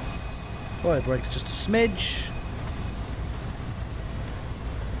 Right, brakes just a smidge.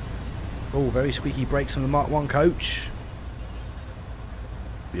 Oh, very squeaky brakes from the Mark 1 coach.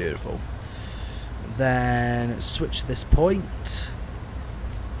 Beautiful. Then switch this point.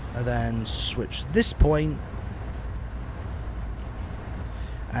 And then switch this point.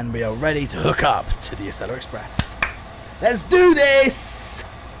 And we are ready to hook up to the LaZeR Express. Let's do this!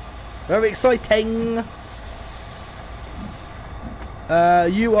 Very exciting.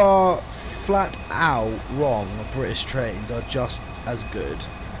 You are flat out wrong. British trains are just as good.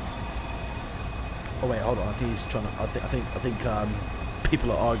 Oh wait, hold on. I think he's trying to. I think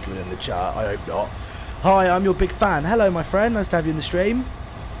people are arguing in the chat. I hope not. Hi, I'm your big fan. Hello, my friend. Nice to have you in the stream.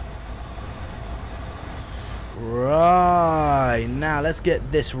 Right, now let's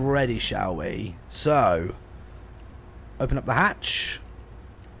get this ready, shall we? So, open up the hatch.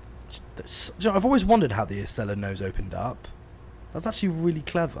 I've always wondered how the LaZeR nose opened up. That's actually really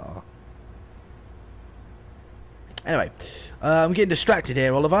clever. Anyway, I'm getting distracted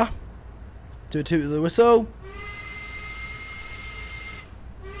here, Oliver. Do a toot of the whistle.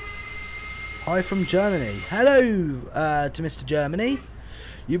 Hi from Germany. Hello to Mr. Germany.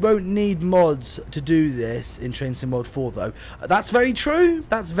 You won't need mods to do this in Train Sim World 4 though. That's very true.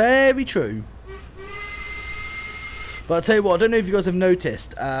 That's very true. But I'll tell you what, I don't know if you guys have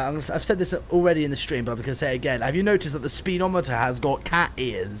noticed. I've said this already in the stream, but I'm going to say it again. Have you noticed that the speedometer has got cat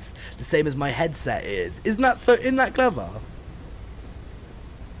ears, the same as my headset is? Isn't that clever?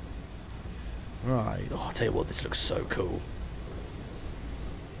 Right. Oh, I'll tell you what, this looks so cool.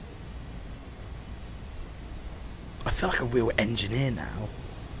 feel like a real engineer now.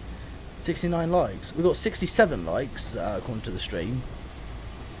 69 likes. We've got 67 likes according to the stream.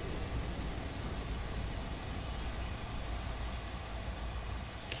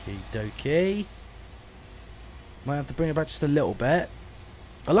 Okie dokie. Might have to bring it back just a little bit.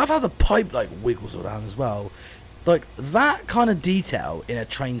 I love how the pipe like wiggles around as well. Like that kind of detail in a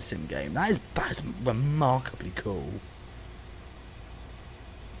train sim game. That is remarkably cool.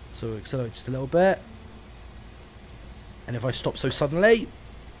 So accelerate just a little bit. And if I stop so suddenly,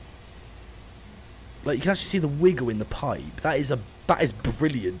 like you can actually see the wiggle in the pipe. That is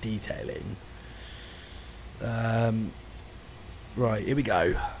brilliant detailing. Right, here we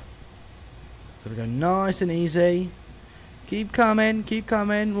go. Gotta go nice and easy. Keep coming, keep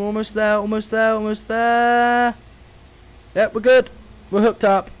coming. We're almost there, almost there, almost there. Yep, we're good. We're hooked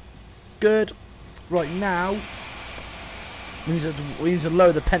up. Good. Right now, we need to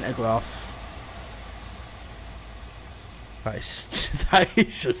lower the pantograph. That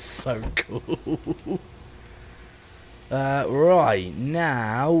is just so cool. Right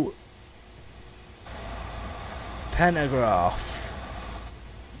now, pantograph.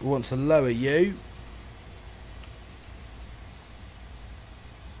 We want to lower you.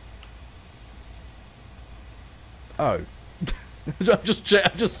 Oh, I've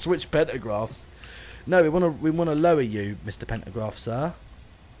just switched pantographs. No, we want to lower you, Mr. Pantograph, sir.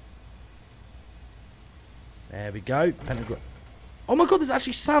 There we go. Pantograph. Oh my God, there's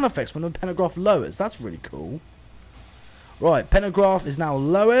actually sound effects when the pantograph lowers. That's really cool. Right, pantograph is now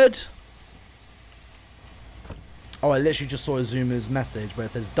lowered. Oh, I literally just saw a Zoomer's message where it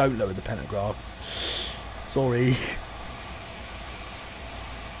says don't lower the pantograph. Sorry.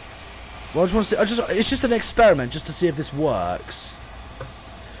 Well, I just want to see. It's just an experiment, just to see if this works.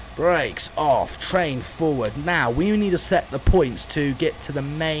 Brakes off. Train forward. Now we need to set the points to get to the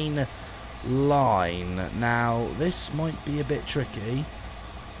main line. Now this might be a bit tricky.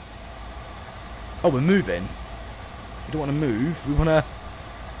 Oh, we're moving. We don't want to move. We want to.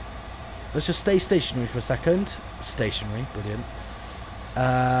 Let's just stay stationary for a second. Stationary, brilliant.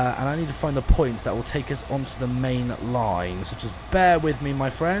 And I need to find the points that will take us onto the main line. So just bear with me, my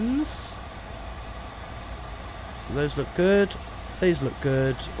friends. So those look good. These look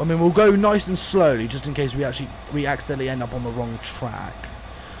good. I mean, we'll go nice and slowly, just in case we accidentally end up on the wrong track.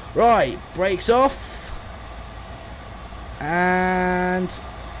 Right, brakes off. And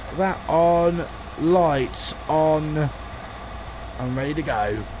that on. Lights on. I'm ready to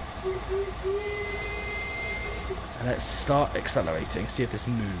go. And let's start accelerating. See if this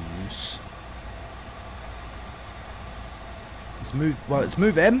moves. Let's move. Well, let's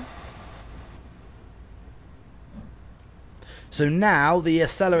move in. So now the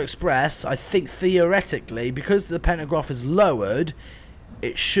LaZeR Express, I think theoretically, because the pantograph is lowered,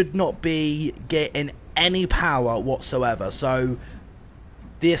 it should not be getting any power whatsoever. So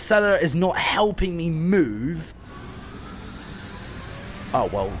the LaZeR is not helping me move. Oh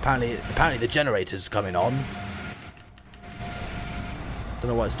well, apparently the generator's coming on.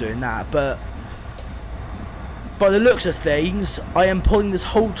 Don't know why it's doing that, but by the looks of things, I am pulling this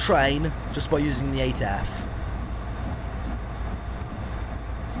whole train just by using the 8F.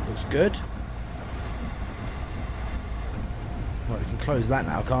 Looks good. Right, we can close that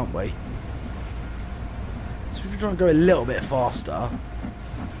now, can't we? So if we try and go a little bit faster.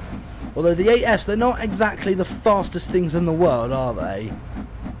 Although the 8Fs, they're not exactly the fastest things in the world, are they?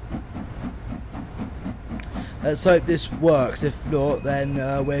 Let's hope this works. If not, then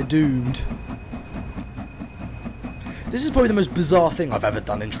we're doomed. This is probably the most bizarre thing I've ever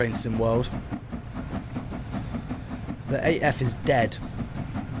done in Train Sim World. The 8F is dead.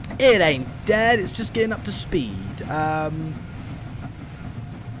 It ain't dead, it's just getting up to speed.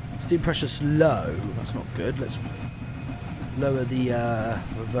 Steam pressure's low. That's not good. Let's lower the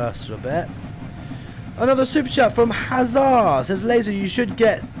reverser a bit. Another super chat from Hazard. Says, LaZeR, you should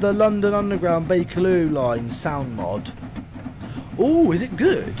get the London Underground Bakerloo line sound mod. Oh, is it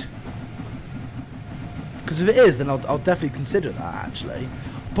good? Because if it is, then I'll definitely consider that, actually.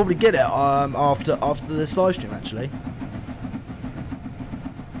 I'll probably get it after this live stream, actually.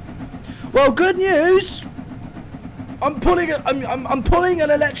 Well, good news! I'm pulling an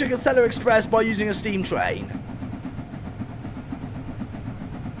electric LaZeR Express by using a steam train.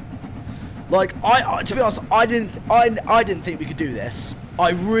 Like, to be honest, I didn't think we could do this.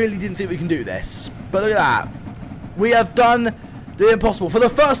 I really didn't think we can do this. But look at that. We have done the impossible. For the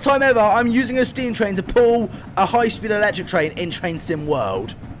first time ever, I'm using a steam train to pull a high-speed electric train in Train Sim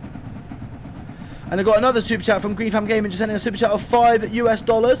World. And I got another super chat from Greenfam Gaming, just sending a super chat of $5 US.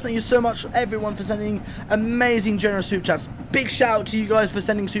 Thank you so much, everyone, for sending amazing, generous super chats. Big shout out to you guys for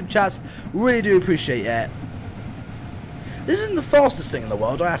sending super chats. Really do appreciate it. This isn't the fastest thing in the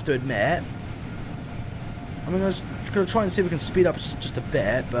world, I have to admit. I'm going to try and see if we can speed up just a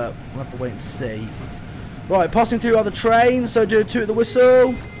bit, but we'll have to wait and see. Right, passing through other trains, so do a toot at the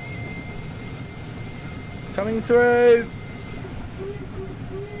whistle. Coming through.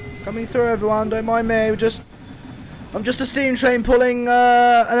 Coming through, everyone, don't mind me. I'm just a steam train pulling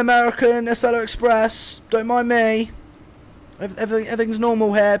an American LaZeR Express. Don't mind me. Everything's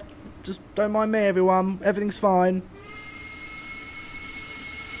normal here. Just don't mind me, everyone. Everything's fine.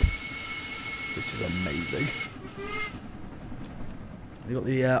 This is amazing. We got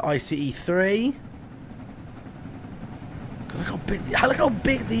the ICE 3. God, look how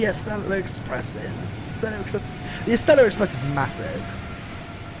big the LaZeR Express is. The LaZeR Express is massive.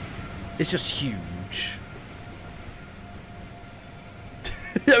 It's just huge.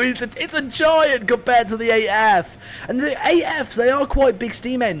 I mean, it's a giant compared to the 8F. And the 8Fs, they are quite big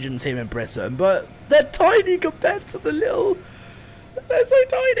steam engines here in Britain, but they're tiny compared to the little... They're so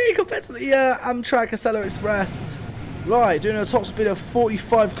tiny compared to the Amtrak LaZeR Express. Right, doing a top speed of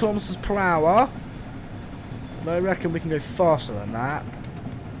 45 kilometers per hour. But I reckon we can go faster than that.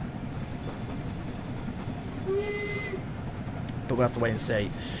 But we'll have to wait and see.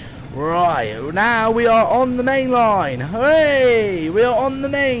 Right, now we are on the main line. Hey, we are on the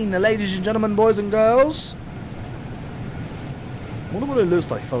main, ladies and gentlemen, boys and girls. I wonder what it looks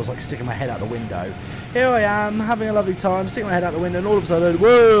like if I was like sticking my head out the window. Here I am, having a lovely time, sticking my head out the window, and all of a sudden,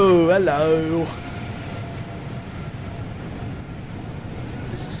 whoa, hello.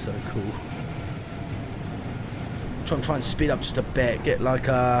 This is so cool. Try and speed up just a bit, get like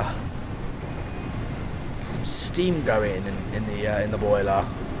some steam going in the boiler.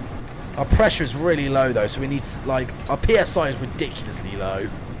 Our pressure is really low though, so we need like our PSI is ridiculously low.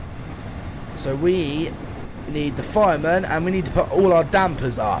 So we need the firemen and we need to put all our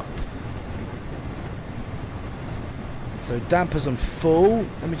dampers up. So dampers on full.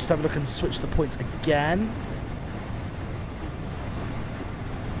 Let me just have a look and switch the points again.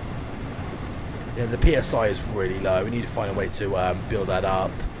 Yeah, the PSI is really low. We need to find a way to build that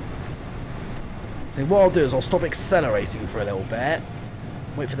up. Then what I'll do is I'll stop accelerating for a little bit.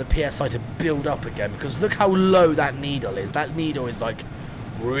 Wait for the PSI to build up again, because look how low that needle is. That needle is like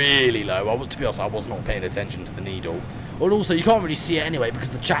really low. To be honest, I was not paying attention to the needle. And also, you can't really see it anyway because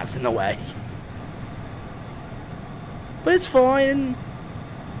the chat's in the way. But it's fine.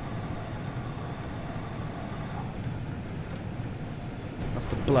 That's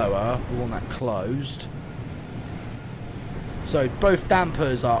the blower. We want that closed. So both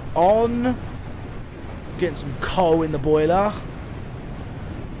dampers are on. Getting some coal in the boiler.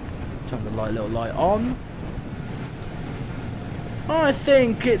 Turn the little light on. I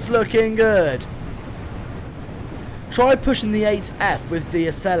think it's looking good. Try pushing the 8F with the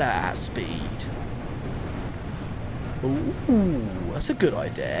LaZeR at speed. Ooh, that's a good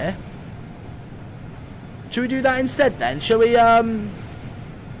idea. Should we do that instead then? Shall we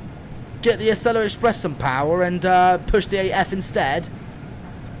get the LaZeR Express some power and push the 8F instead?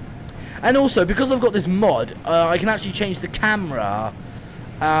 And also, because I've got this mod, I can actually change the camera.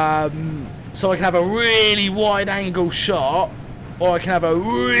 So I can have a really wide angle shot, or I can have a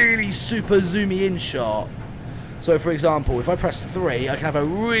really super zoomy in shot. So for example, if I press 3, I can have a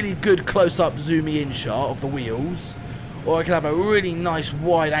really good close-up zoomy in shot of the wheels, or I can have a really nice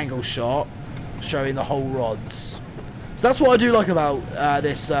wide angle shot showing the whole rods. So that's what I do like about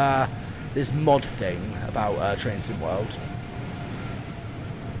this mod thing about Train Sim World.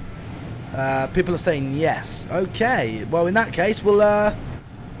 People are saying yes. Okay, well in that case we'll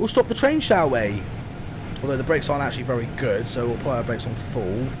stop the train, shall we? Although the brakes aren't actually very good, so we'll apply our brakes on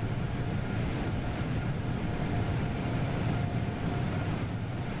full.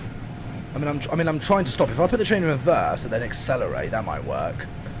 I mean I'm trying to stop. If I put the train in reverse and then accelerate, that might work.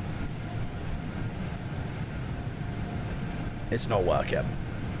 It's not working.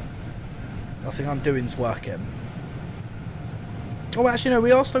 Nothing I'm doing is working. Oh, actually, no,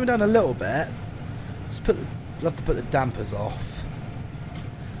 we are slowing down a little bit. We'll have to put the dampers off.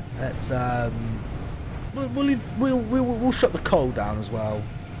 Let's we'll shut the coal down as well.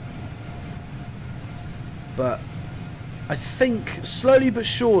 But I think slowly but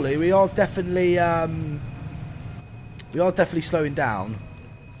surely we are definitely slowing down.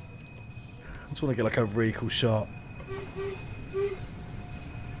 I just want to get like a really cool shot.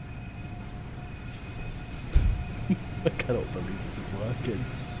 I cannot believe this is working.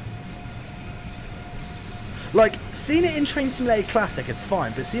 Like, seeing it in Train Simulator Classic is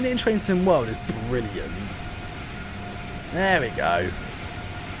fine, but seeing it in Train Sim World is brilliant. There we go.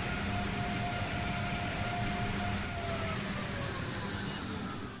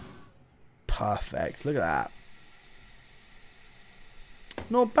 Perfect. Look at that.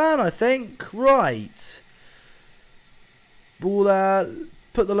 Not bad, I think. Right. We'll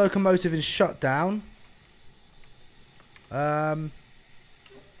put the locomotive in shutdown. Let's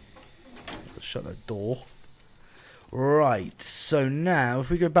shut that door. Right. So now, if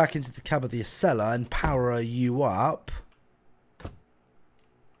we go back into the cab of the Acela and power you up.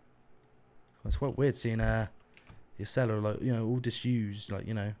 It's quite weird seeing the Acela, like, you know, all disused, like,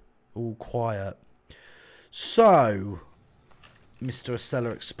 you know, all quiet. So, Mr.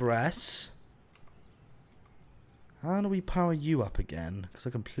 Acela Express, how do we power you up again? Because I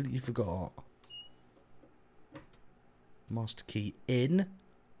completely forgot. Master key in.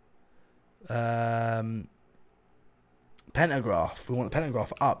 Pentagraph. We want the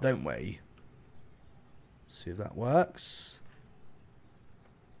pentagraph up, don't we? See if that works.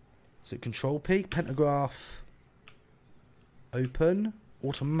 So control peak, pentagraph open,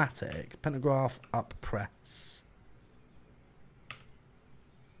 automatic, pentagraph up press.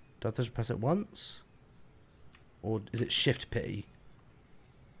 Do I have to press it once? Or is it shift P?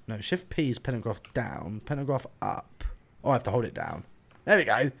 No, shift P is pentagraph down, pentagraph up. Oh, I have to hold it down. There we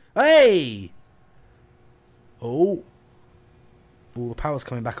go. Hey! Oh. All the power's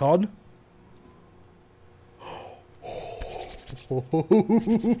coming back on.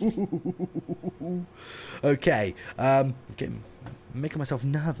 Okay, making myself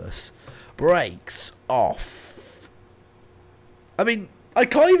nervous. Brakes off. I mean, I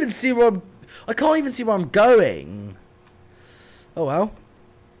can't even see where I'm going. Oh well.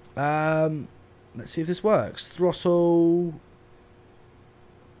 Let's see if this works. Throttle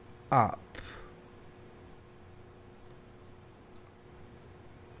up.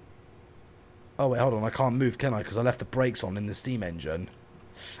 Oh wait, hold on, I can't move, can I? Because I left the brakes on in the steam engine.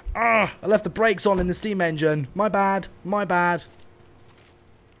 Ah, I left the brakes on in the steam engine. My bad, my bad.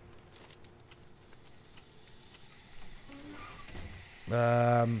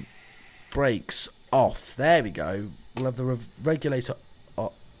 Brakes off. There we go. We'll have the regulator.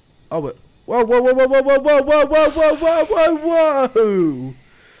 Oh, whoa, whoa, whoa, whoa, whoa, whoa, whoa, whoa, whoa, whoa, whoa, whoa, whoa!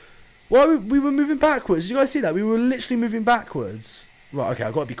 Why we were moving backwards? Did you guys see that? We were literally moving backwards. Right, okay,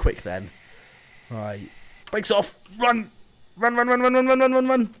 I've got to be quick then. Right. Brakes off. Run. Run, run, run, run, run, run, run, run,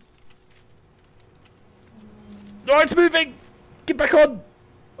 run. Oh, it's moving. Get back on.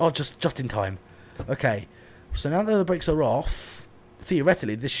 Oh, just in time. Okay. So now that the brakes are off,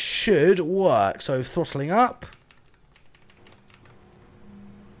 theoretically, this should work. So throttling up.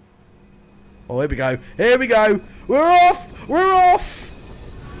 Oh, here we go. Here we go. We're off. We're off.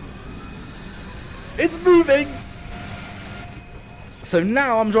 It's moving. So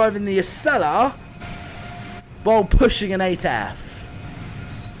now I'm driving the Acela while pushing an 8F.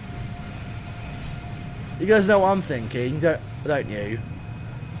 You guys know what I'm thinking, don't you?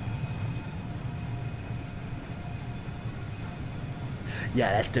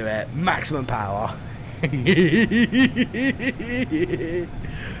 Yeah, let's do it. Maximum power. This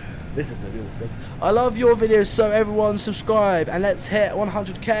is going to be awesome. I love your videos, so everyone subscribe and let's hit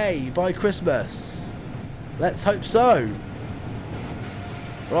 100k by Christmas. Let's hope so.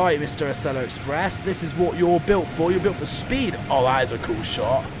 Right, Mr. Acela Express, this is what you're built for. You're built for speed. Oh, that is a cool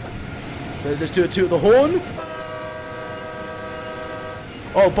shot. So let's do a 2 at the horn.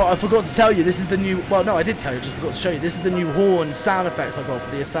 Oh, but I forgot to tell you, this is the new... Well, no, I did tell you, just forgot to show you. This is the new horn sound effects I got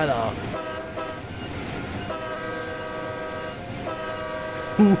for the Acela.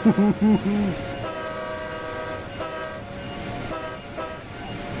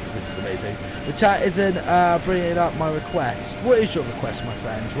 This is amazing. The chat isn't bringing up my request. What is your request, my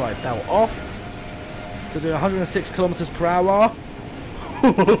friend? Right, belt off. So doing 106 kilometers per hour.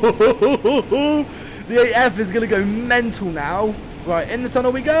 The 8F is going to go mental now. Right, in the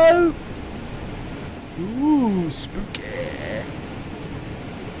tunnel we go. Ooh, spooky.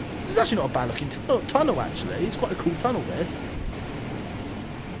 This is actually not a bad looking tunnel, actually. It's quite a cool tunnel, this.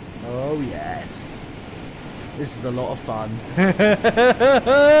 Oh, yes. This is a lot of fun.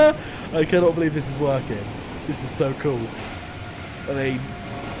 I cannot believe this is working. This is so cool. I mean,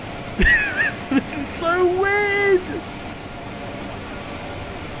 this is so weird.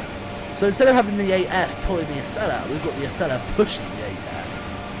 So instead of having the 8F pulling the Acela, we've got the Acela pushing the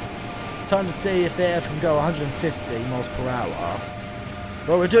 8F. Time to see if the 8F can go 150 miles per hour.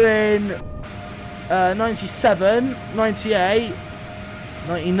 Well, we're doing 97, 98,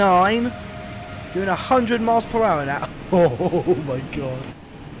 99. Doing 100 miles per hour now. Oh my god.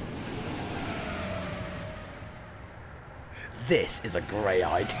 This is a great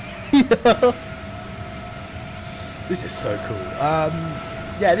idea. This is so cool.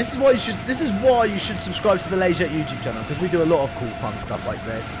 Yeah, this is why you should subscribe to the LaZeR YouTube channel, because we do a lot of cool fun stuff like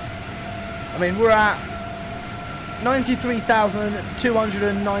this. I mean, we're at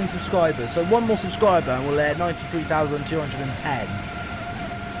 93,209 subscribers. So one more subscriber and we'll hit 93,210.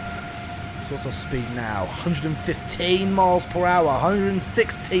 So what's our speed now? 115 miles per hour,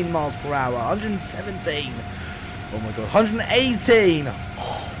 116 miles per hour, 117. Oh my god, 118.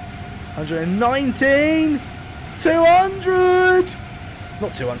 119. 200.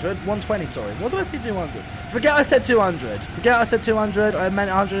 Not 200, 120, sorry. What did I say 200? Forget I said 200. Forget I said 200, I meant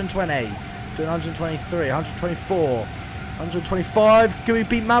 120. Doing 123, 124, 125. Can we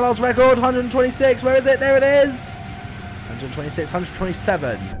beat Mallard's record? 126, where is it? There it is. 126,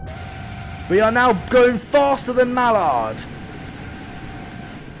 127. We are now going faster than Mallard.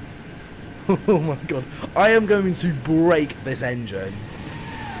 Oh my god. I am going to break this engine.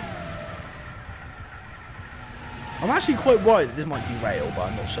 I'm actually quite worried that this might derail, but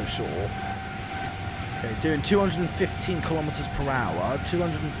I'm not so sure. Okay, doing 215 kilometers per hour,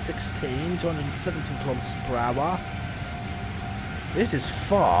 216, 217 kilometers per hour. This is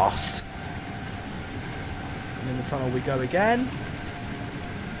fast. And in the tunnel we go again.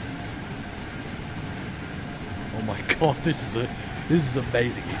 Oh my god, this is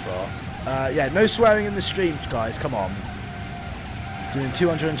amazingly fast. Yeah, no swearing in the stream, guys. Come on. Doing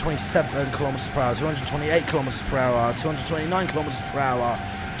 227 kilometers per hour, 228 kilometers per hour, 229 kilometers per hour,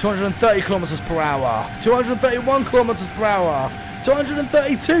 230 kilometers per hour, 231 kilometers per hour,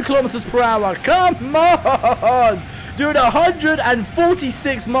 232 kilometers per hour. Come on! Doing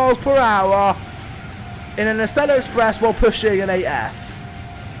 146 miles per hour in an LaZeR Express while pushing an 8F.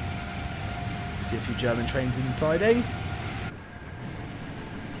 See a few German trains insiding.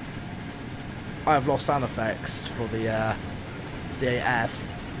 I have lost sound effects for the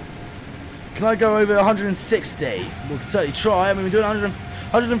 8F. Can I go over 160? We can certainly try. I mean, we're doing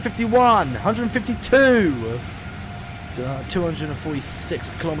 151, 152. 246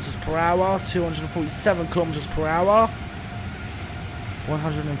 kilometers per hour, 247 kilometers per hour,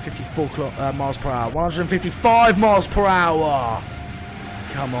 154 miles per hour, 155 miles per hour.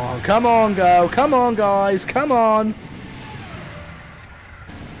 Come on, come on, go. Come on, guys, come on.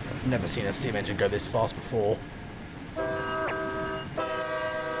 I've never seen a steam engine go this fast before.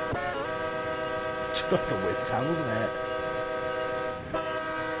 That's a weird sound, wasn't it?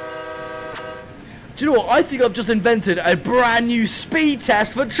 Do you know what? I think I've just invented a brand new speed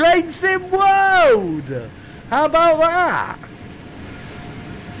test for Train Sim World! How about that?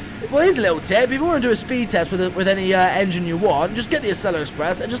 Well, here's a little tip. If you want to do a speed test with any engine you want, just get the LaZeR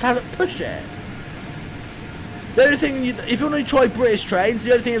Express and just have it push it. The only thing, if you want to try British trains,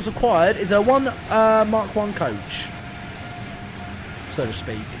 the only thing that's required is a Mark 1 coach, so to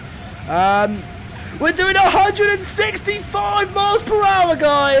speak. We're doing 165 miles per hour,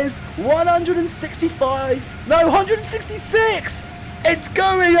 guys. 165. No, 166. It's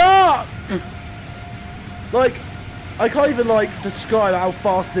going up. Like, I can't even describe how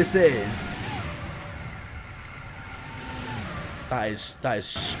fast this is. That is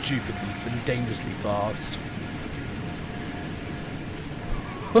stupidly and dangerously fast.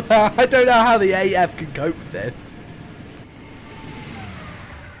 I don't know how the AF can cope with this.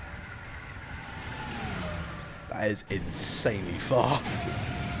 That is insanely fast.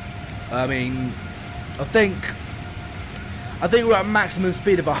 I mean, I think we're at maximum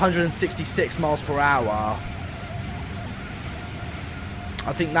speed of 166 miles per hour.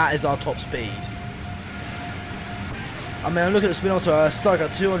 I think that is our top speed. I mean, I look at the speedometer, I stuck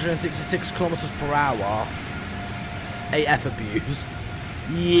at 266 kilometers per hour. AF abuse.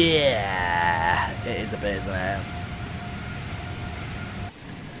 Yeah, it is a bit, isn't it?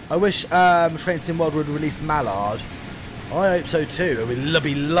 I wish Train Sim World would release Mallard. I hope so too. It would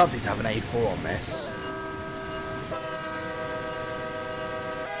be lovely to have an A4 on this.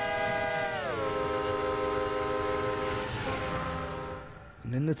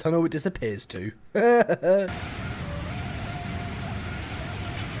 And in the tunnel it disappears too. I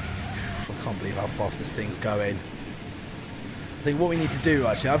can't believe how fast this thing's going. I think what we need to do,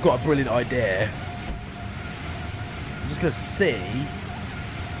 actually, I've got a brilliant idea. I'm just going to see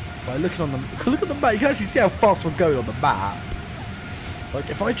by looking on the look at the map. You can actually see how fast we're going on the map. Like,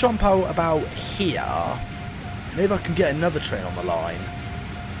 if I jump out about here, maybe I can get another train on the line.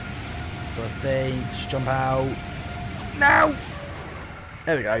 So I think just jump out now.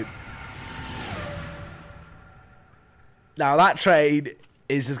 There we go. Now that train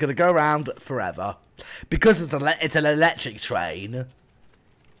is just going to go around forever. Because it's an electric train,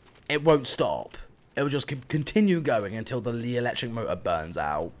 it won't stop. It will just continue going until the electric motor burns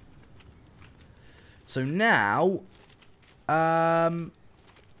out. So now, oh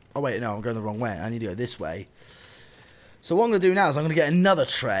wait, no, I'm going the wrong way. I need to go this way. So what I'm going to do now is I'm going to get another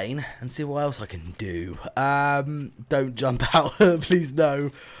train and see what else I can do. Don't jump out, please no.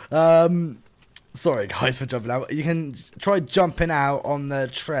 Sorry guys for jumping out. You can try jumping out on the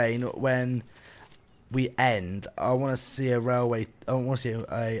train when we end. I want to see a railway. I want to see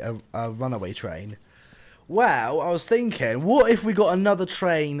a runaway train. Well, I was thinking, what if we got another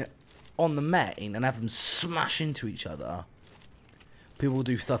train on the main and have them smash into each other? People will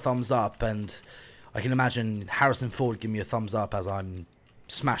do the thumbs up, and I can imagine Harrison Ford giving me a thumbs up as I'm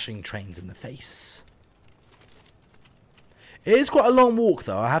smashing trains in the face. It is quite a long walk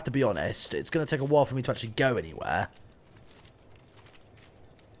though, I have to be honest. It's going to take a while for me to actually go anywhere.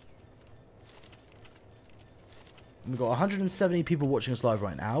 We've got 170 people watching us live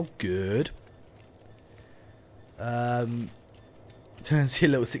right now. Good. See a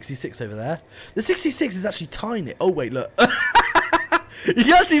little 66 over there. The 66 is actually tiny. Oh wait, look. You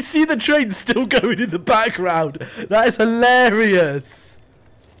can actually see the train still going in the background. That is hilarious.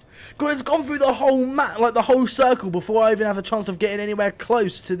 God, it's gone through the whole map, like the whole circle, before I even have a chance of getting anywhere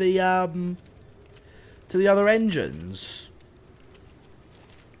close to the other engines.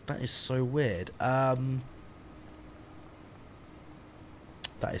 That is so weird.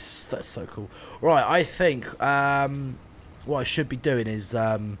 That's so cool. Right, I think what I should be doing is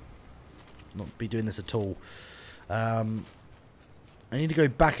not be doing this at all. I need to go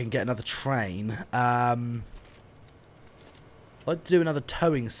back and get another train. I'd like to do another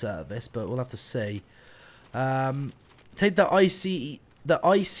towing service, but we'll have to see. Take the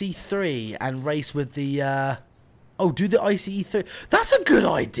IC3 and race with the. Oh, do the ICE3. That's a good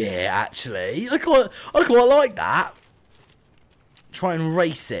idea, actually. I quite like that. Try and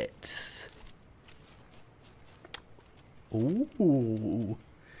race it. Ooh.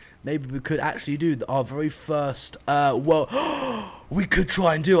 Maybe we could actually do our very first, we could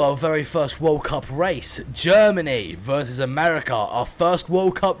try and do our very first World Cup race. Germany versus America. Our first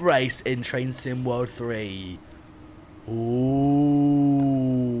World Cup race in Train Sim World 3. Ooh,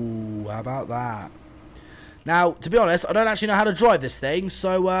 how about that? Now, to be honest, I don't actually know how to drive this thing,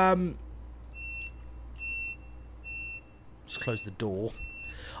 so, just close the door.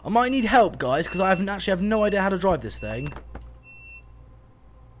 I might need help, guys, because I have no idea how to drive this thing.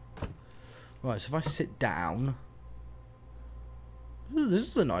 Right, so if I sit down... Ooh, this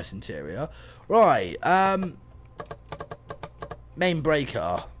is a nice interior. Right, main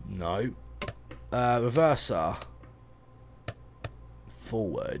breaker. No. Reverser.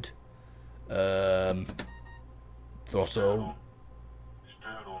 Forward. Throttle.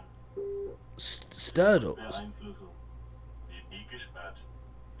 Sturdle.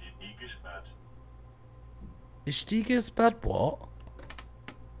 Is bad what?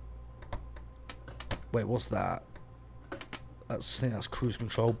 Wait, what's that? I think that's cruise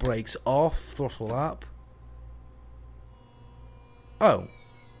control. Brakes off. Throttle up. Oh.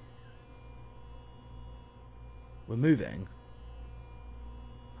 We're moving.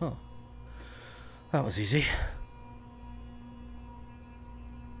 Huh. That was easy.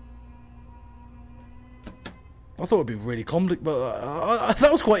 I thought it'd be really complicated, but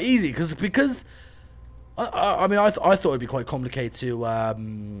that was quite easy because I mean I thought it'd be quite complicated to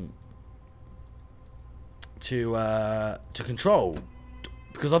control,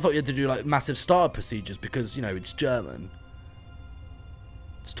 because I thought you had to do like massive startup procedures because, you know, it's German.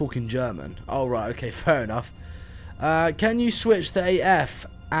 It's talking German. Oh right, okay, fair enough. Can you switch the AF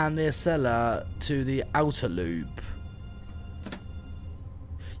and the Acela to the outer loop?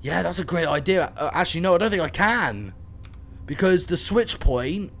 Yeah, that's a great idea. Actually, no, I don't think I can, because the switch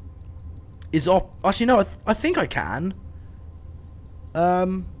point is off. Actually, no, I think I can.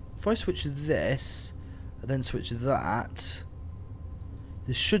 If I switch this and then switch that,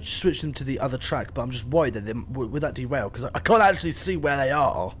 this should switch them to the other track. But I'm just worried that would that derail, because I can't actually see where they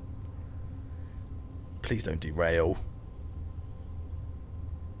are. Please don't derail.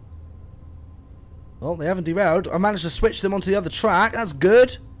 Well, they haven't derailed. I managed to switch them onto the other track. That's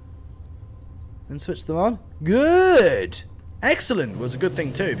good. And switch them on. Good. Excellent. Was a good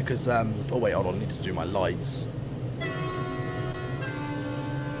thing too, because oh wait, hold on. I need to do my lights.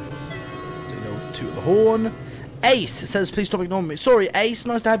 Do a little toot of the horn. Ace says, please stop ignoring me. Sorry, Ace.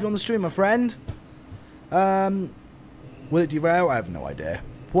 Nice to have you on the stream, my friend. Will it derail? I have no idea.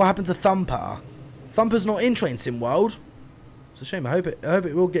 What happened to Thumper? Thumper's not in Train Sim World. It's a shame. I hope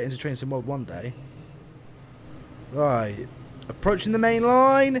it will get into Train Sim World one day. Right. Approaching the main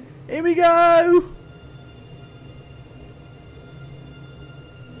line. Here we go.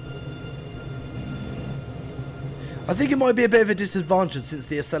 I think it might be a bit of a disadvantage since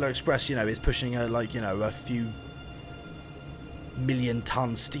the Acela Express, you know, is pushing a, like, you know, a few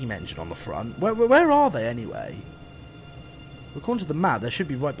million-ton steam engine on the front. Where are they anyway? According to the map, they should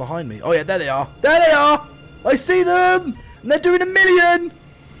be right behind me. Oh yeah, there they are. There they are! I see them! And they're doing 1 million!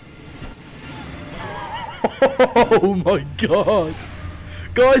 Oh my god!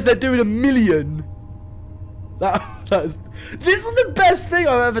 Guys, they're doing 1 million! This is the best thing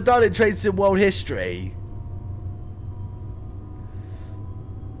I've ever done in Train Sim World history.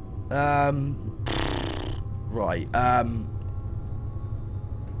 Right,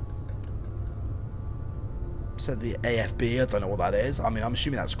 said the AFB, I don't know what that is. I mean, I'm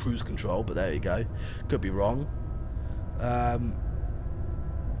assuming that's cruise control, but there you go. Could be wrong. And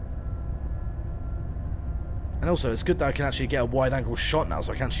also, it's good that I can actually get a wide-angle shot now,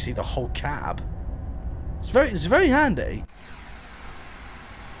 so I can actually see the whole cab. It's very handy.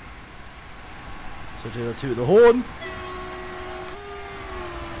 So do toot the horn.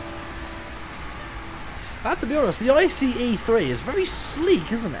 I have to be honest, the ICE 3 is very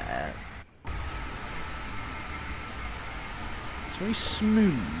sleek, isn't it? It's very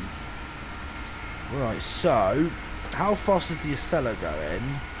smooth. Right, so how fast is the Acela going?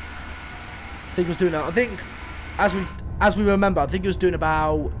 I think it was doing. I think, as we remember, I think it was doing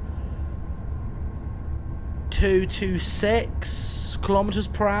about 226 kilometers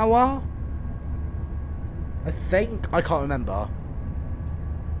per hour. I think, I can't remember.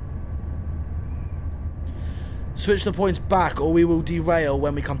 Switch the points back, or we will derail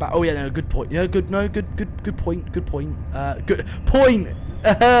when we come back. Oh yeah, no, good point. Yeah, good point. Good point. Good point.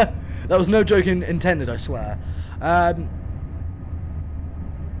 That was no joke intended, I swear.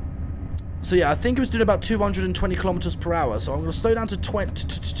 So yeah, I think it was doing about 220 kilometers per hour. So I'm going to slow down to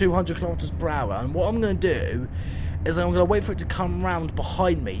 200 kilometers per hour, and what I'm going to do is I'm going to wait for it to come round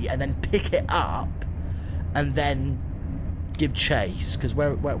behind me and then pick it up, and then give chase. Because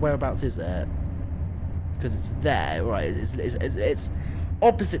whereabouts is it? Because it's there, right? It's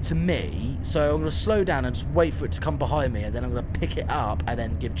opposite to me, so I'm going to slow down and just wait for it to come behind me, and then I'm going to pick it up and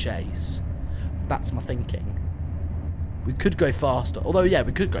then give chase. That's my thinking. We could go faster, although yeah,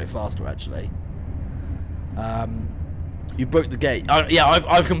 we could go faster actually. You broke the gate. Yeah,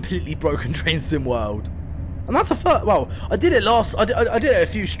 I've completely broken Train Sim World, and that's a first. Well, I did it last. I did it a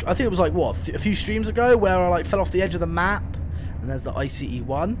few. I think it was like what, a few streams ago, where I like fell off the edge of the map, and there's the ICE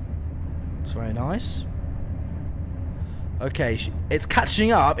 1. It's very nice. Okay, it's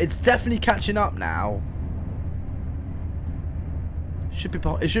catching up. It's definitely catching up now.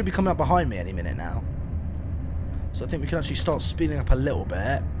 It should be coming up behind me any minute now. So I think we can actually start speeding up a little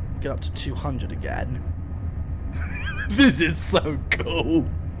bit. Get up to 200 again. This is so cool.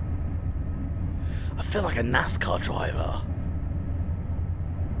 I feel like a NASCAR driver.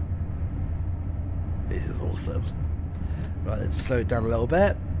 This is awesome. Right, let's slow it down a little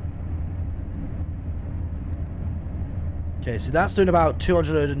bit. Okay, so that's doing about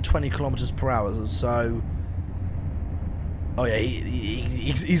 220 kilometers per hour. So, oh yeah,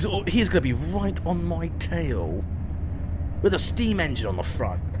 he's going to be right on my tail with a steam engine on the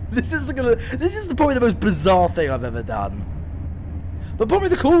front. This is probably the most bizarre thing I've ever done, but probably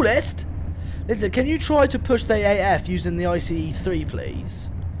the coolest. Listen, can you try to push the AF using the ICE 3, please?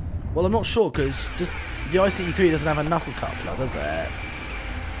 Well, I'm not sure because just the ICE 3 doesn't have a knuckle coupler, does it?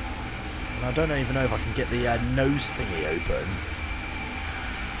 I don't even know if I can get the nose thingy open.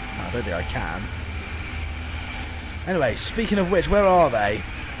 No, I don't think I can. Anyway, speaking of which, where are they?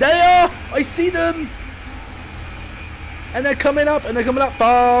 There they are! I see them! And they're coming up,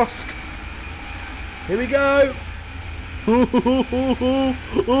 fast! Here we go! I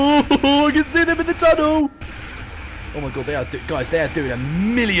can see them in the tunnel! Oh my god, guys, they are doing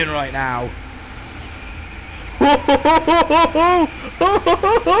 1 million right now!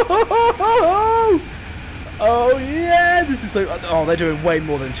 Oh yeah, this is so. Oh, they're doing way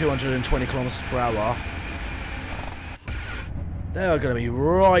more than 220 kilometers per hour. They are going to be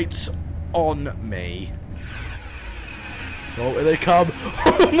right on me. Oh, here they come!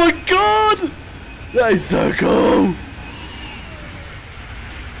 Oh my god, that is so cool.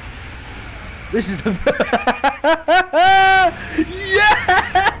 This is the.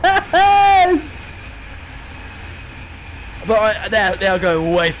 Yes. But they are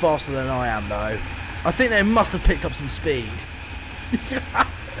going way faster than I am, though. I think they must have picked up some speed.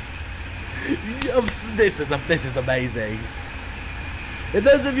 This is amazing. If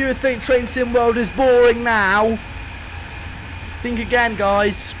those of you who think Train Sim World is boring now, think again,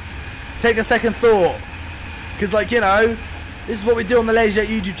 guys. Take a second thought. Because, like, you know, this is what we do on the LaZeR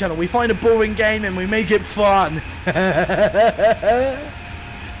YouTube channel. We find a boring game and we make it fun.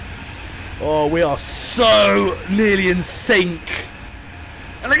 Oh, we are so nearly in sync.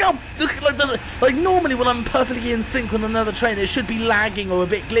 And like normally when I'm perfectly in sync with another train, it should be lagging or a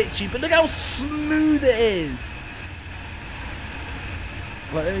bit glitchy, but look how smooth it is.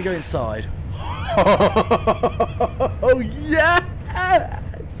 Right, let me go inside. Oh,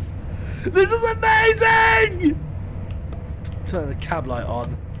 yes! This is amazing! Turn the cab light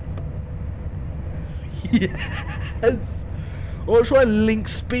on. Yes! I want to try and link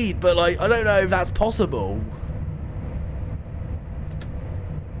speed, but like, I don't know if that's possible.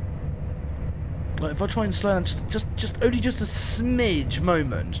 Like, if I try and slow down just only a smidge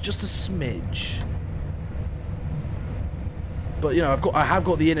moment. Just a smidge. But, you know, I have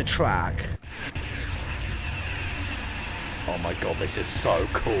got the inner track. Oh my god, this is so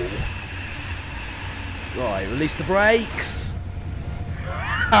cool. Right, release the brakes.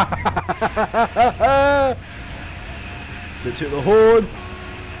 Don't toot the horn.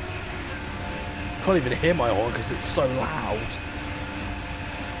 Can't even hear my horn because it's so loud.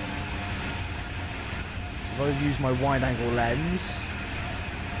 So if I use my wide angle lens.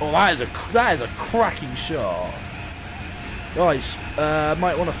 Oh, that is a cracking shot. Guys,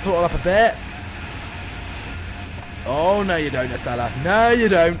 might want to throttle up a bit. Oh no, you don't, LaZeR. No, you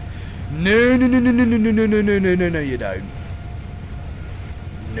don't. No, no, no, no, no, no, no, no, no, no, no, no, no, you don't.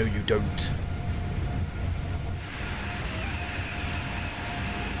 No, you don't.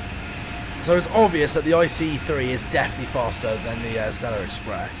 So it's obvious that the ICE3 is definitely faster than the LaZeR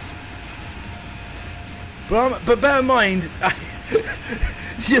Express. But bear in mind, the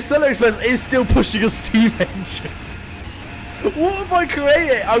LaZeR Express is still pushing a steam engine. What have I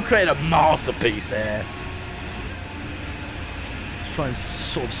created? I've created a masterpiece here. Let's try and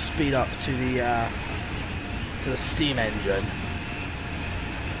sort of speed up to the steam engine.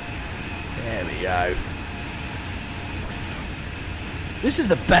 There we go. This is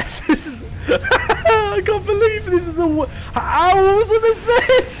the best. This is. I can't believe this is a. How awesome is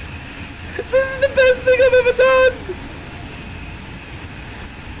this? This is the best thing I've ever done.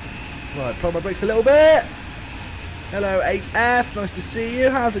 Right, pull my brakes a little bit. Hello, 8F. Nice to see you.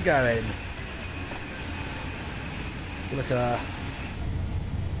 How's it going? Look at her.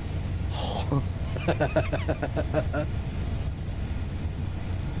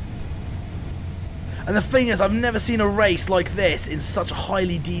 And the thing is, I've never seen a race like this in such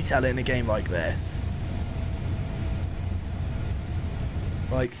highly detail in a game like this.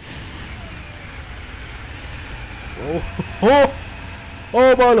 Like, oh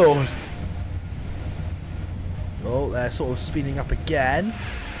my lord! Oh, they're sort of speeding up again.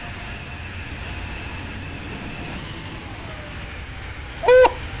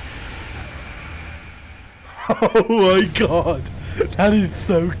 Oh! Oh my god, that is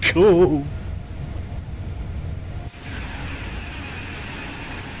so cool.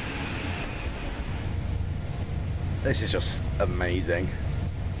 This is just amazing.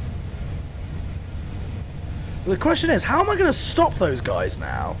 The question is, how am I going to stop those guys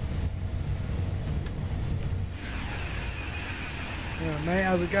now? Yeah, mate,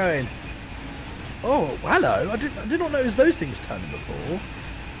 how's it going? Oh, hello. I did not notice those things turning before.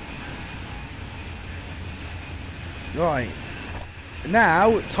 Right.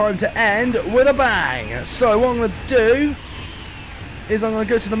 Now, time to end with a bang. So what I'm going to do is I'm going to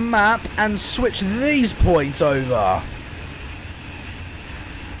go to the map and switch these points over.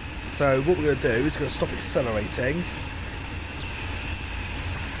 So what we're going to do is we're going to stop accelerating,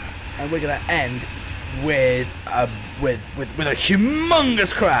 and we're going to end with a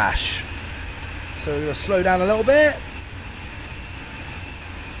humongous crash. So we're going to slow down a little bit.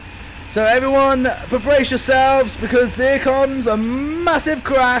 So everyone, brace yourselves, because there comes a massive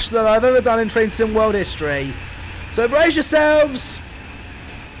crash that I've ever done in Train Sim World history. So brace yourselves.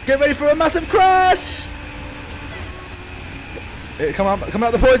 Get ready for a massive crash! Come out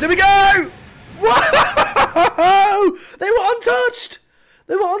the points. Here we go! Whoa! They were untouched.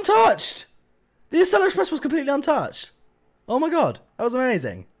 They were untouched. The LaZeR Express was completely untouched. Oh my god, that was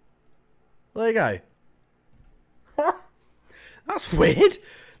amazing. There you go. That's weird.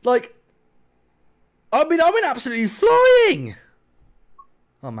 Like, I mean, I went absolutely flying.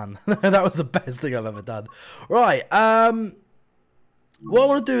 Oh man, that was the best thing I've ever done. Right, what I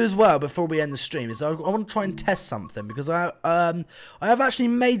want to do as well before we end the stream is I want to try and test something, because I have actually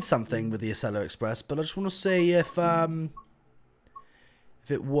made something with the LaZeR Express, but I just want to see if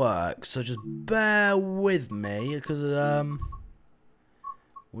it works. So just bear with me, because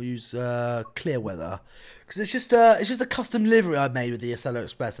we'll use clear weather, because it's just a custom livery I made with the LaZeR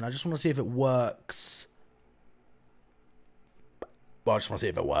Express, and I just want to see if it works. Well, I just want to see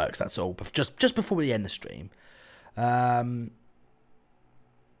if it works. That's all. Just before we end the stream.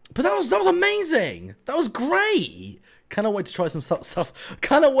 But that was amazing. That was great. Cannot wait to try some stuff.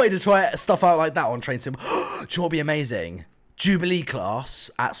 Cannot wait to try stuff out like that on Train Sim. Do you know what would be amazing? Jubilee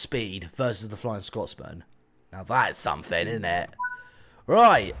class at speed versus the Flying Scotsman. Now that is something, isn't it?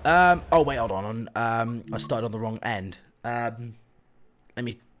 Right. Oh wait, hold on. I started on the wrong end. Let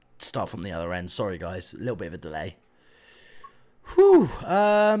me start from the other end. Sorry, guys. A little bit of a delay. Whew.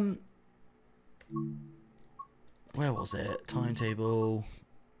 Where was it? Timetable.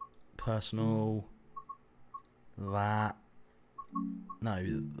 Personal. That. No,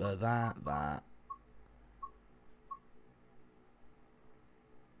 that.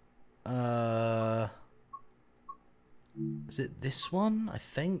 Is it this one? I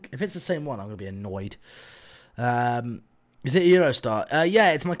think. If it's the same one, I'm gonna be annoyed. Is it Eurostar?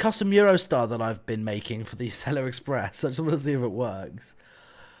 Yeah, it's my custom Eurostar that I've been making for the LaZeR Express. I just want to see if it works.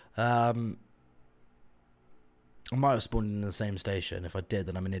 I might have spawned in the same station. If I did,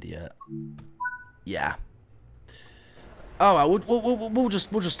 then I'm an idiot. Yeah. Oh well, we'll just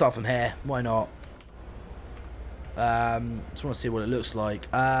start from here. Why not? Just want to see what it looks like.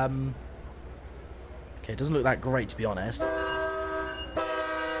 Okay, it doesn't look that great, to be honest.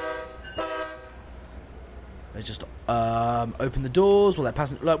 They just open the doors. We'll let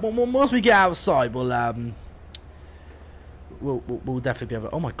passengers. Like, once we get outside, we'll definitely be able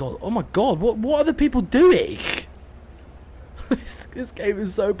to. Oh my god! Oh my god! What are the people doing? This game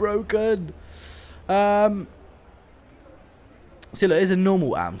is so broken. See, look, it's a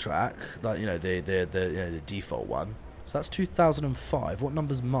normal Amtrak, like the default one. So that's 2005. What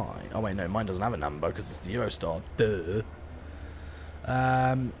number's mine? Oh wait, no, mine doesn't have a number because it's the Eurostar. Duh.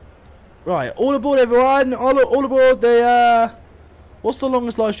 Right, all aboard, everyone! All aboard the. What's the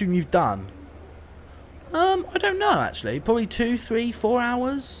longest live stream you've done? I don't know actually. Probably 2, 3, 4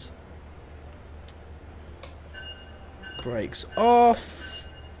 hours. Brakes off.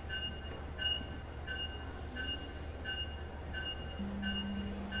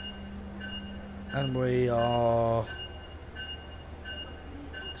 And we are.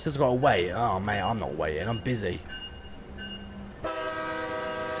 It says I've got to wait. Oh mate, I'm not waiting. I'm busy.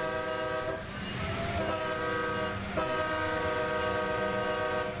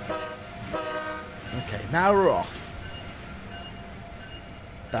 Okay, now we're off.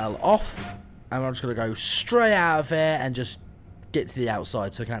 Bell off, and I'm just gonna go straight out of here and just get to the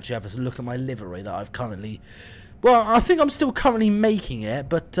outside so I can actually have a look at my livery that I've currently. Well, I think I'm still currently making it,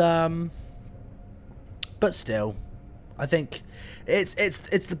 but still, I think it's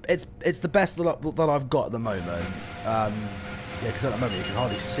the best that I've got at the moment. Yeah, because at the moment you can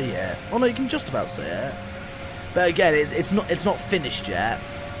hardly see it. Oh no, you can just about see it. But again, it's not finished yet.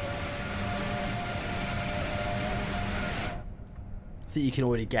 I think you can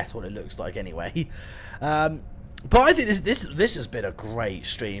already guess what it looks like anyway. But I think this has been a great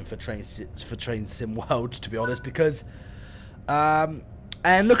stream for Train Sim World, to be honest, because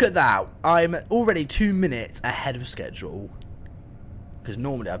and look at that, I'm already 2 minutes ahead of schedule because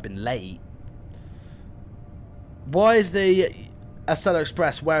normally I've been late. Why is the LaZeR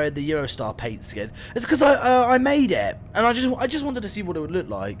Express wearing the Eurostar paint skin? It's because I made it and I just wanted to see what it would look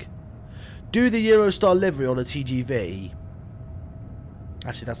like. Do the Eurostar livery on a TGV.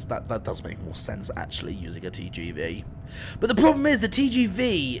 Actually, that does make more sense, actually, using a TGV. But the problem is, the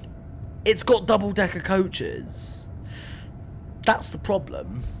TGV, it's got double-decker coaches. That's the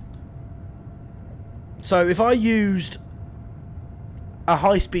problem. So, if I used a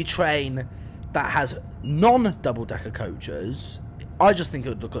high-speed train that has non-double-decker coaches, I just think it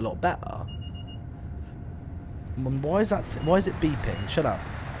would look a lot better. Why is that? Why is it beeping? Shut up.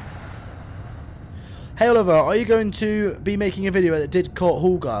 Hey Oliver, are you going to be making a video at the Didcot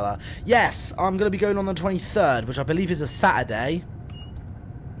Hall Gala? Yes, I'm going to be going on the 23rd, which I believe is a Saturday.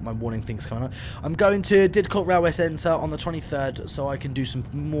 My warning thing's coming on. I'm going to Didcot Railway Centre on the 23rd, so I can do some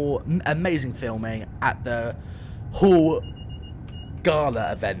more amazing filming at the Hall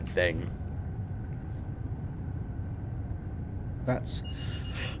Gala event thing. That's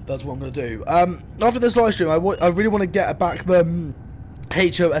what I'm going to do. After this live stream, I really want to get a back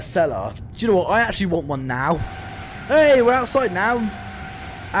HO Acela. Do you know what? I actually want one now. Hey, we're outside now.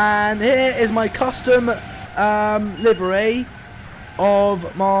 And here is my custom livery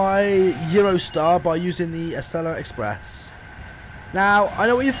of my Eurostar by using the LaZeR Express. Now, I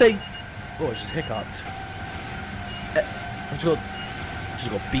know what you think. Oh, I just hiccuped. I've just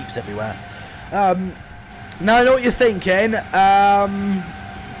got beeps everywhere. Now, I know what you're thinking.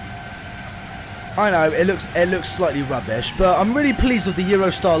 I know it looks slightly rubbish, but I'm really pleased with the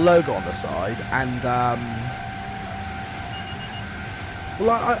Eurostar logo on the side, and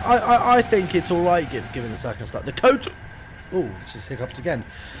well, I think it's all right given the circumstance. The coach, oh, just hiccuped again.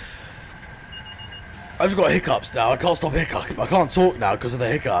 I've just got hiccups now. I can't stop hiccuping. I can't talk now because of the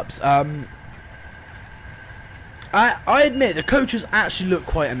hiccups. I admit the coaches actually look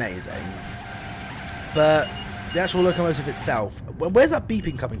quite amazing, but The actual locomotive itself. Where's that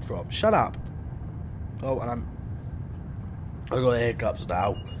beeping coming from? Shut up. Oh, and I got hiccups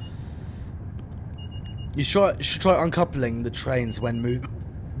now. You should try uncoupling the trains when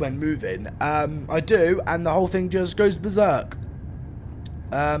moving. I do, and the whole thing just goes berserk.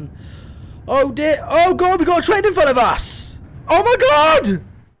 Oh dear! Oh god, we got a train in front of us! Oh my god!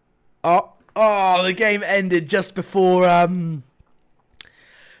 Oh, the game ended just before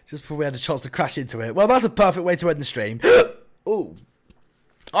we had a chance to crash into it. Well, that's a perfect way to end the stream. Oh,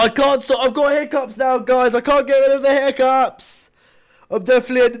 I can't stop. I've got hiccups now, guys. I can't get rid of the hiccups. I'm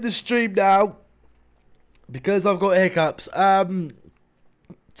definitely ending the stream now because I've got hiccups.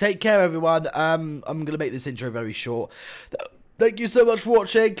 Take care, everyone. I'm gonna make this intro very short. Thank you so much for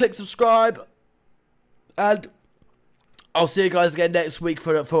watching. Click subscribe, and I'll see you guys again next week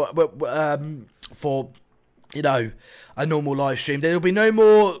for you know, a normal live stream. There'll be no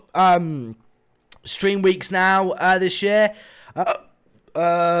more stream weeks now this year. What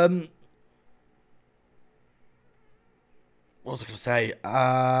was I gonna say?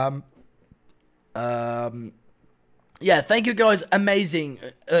 Yeah, thank you guys, amazing.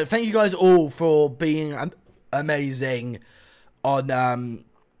 Thank you guys all for being amazing on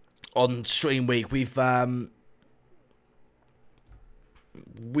stream week. We've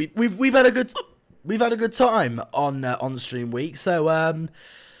had a good time on stream week. So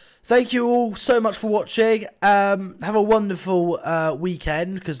thank you all so much for watching. Have a wonderful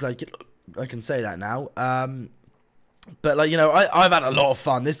weekend, because like I can say that now. But like, you know, I've had a lot of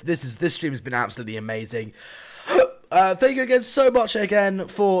fun. This stream has been absolutely amazing. Thank you again so much again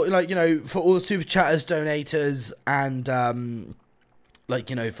for, like, you know, for all the super chatters, donators, and like,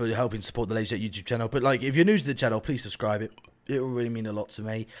 you know, for helping support the LaZeR YouTube channel. But like, if you're new to the channel, please subscribe. It will really mean a lot to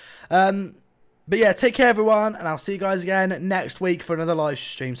me. But yeah, take care, everyone, and I'll see you guys again next week for another live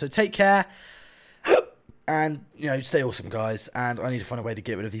stream. So take care, and, you know, stay awesome, guys. And I need to find a way to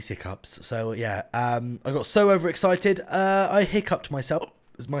get rid of these hiccups. So yeah, I got so overexcited, I hiccuped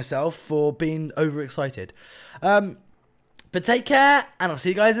myself for being overexcited. But take care, and I'll see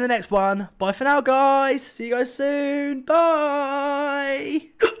you guys in the next one. Bye for now, guys. See you guys soon. Bye.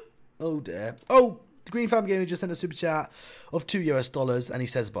 Oh dear. Oh, the Green Fam Gaming just sent a super chat of $2 and he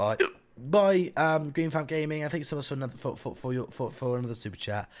says bye. Bye, Green Fam Gaming. Thank you so much for another for another super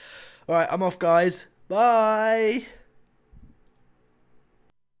chat. All right, I'm off, guys. Bye.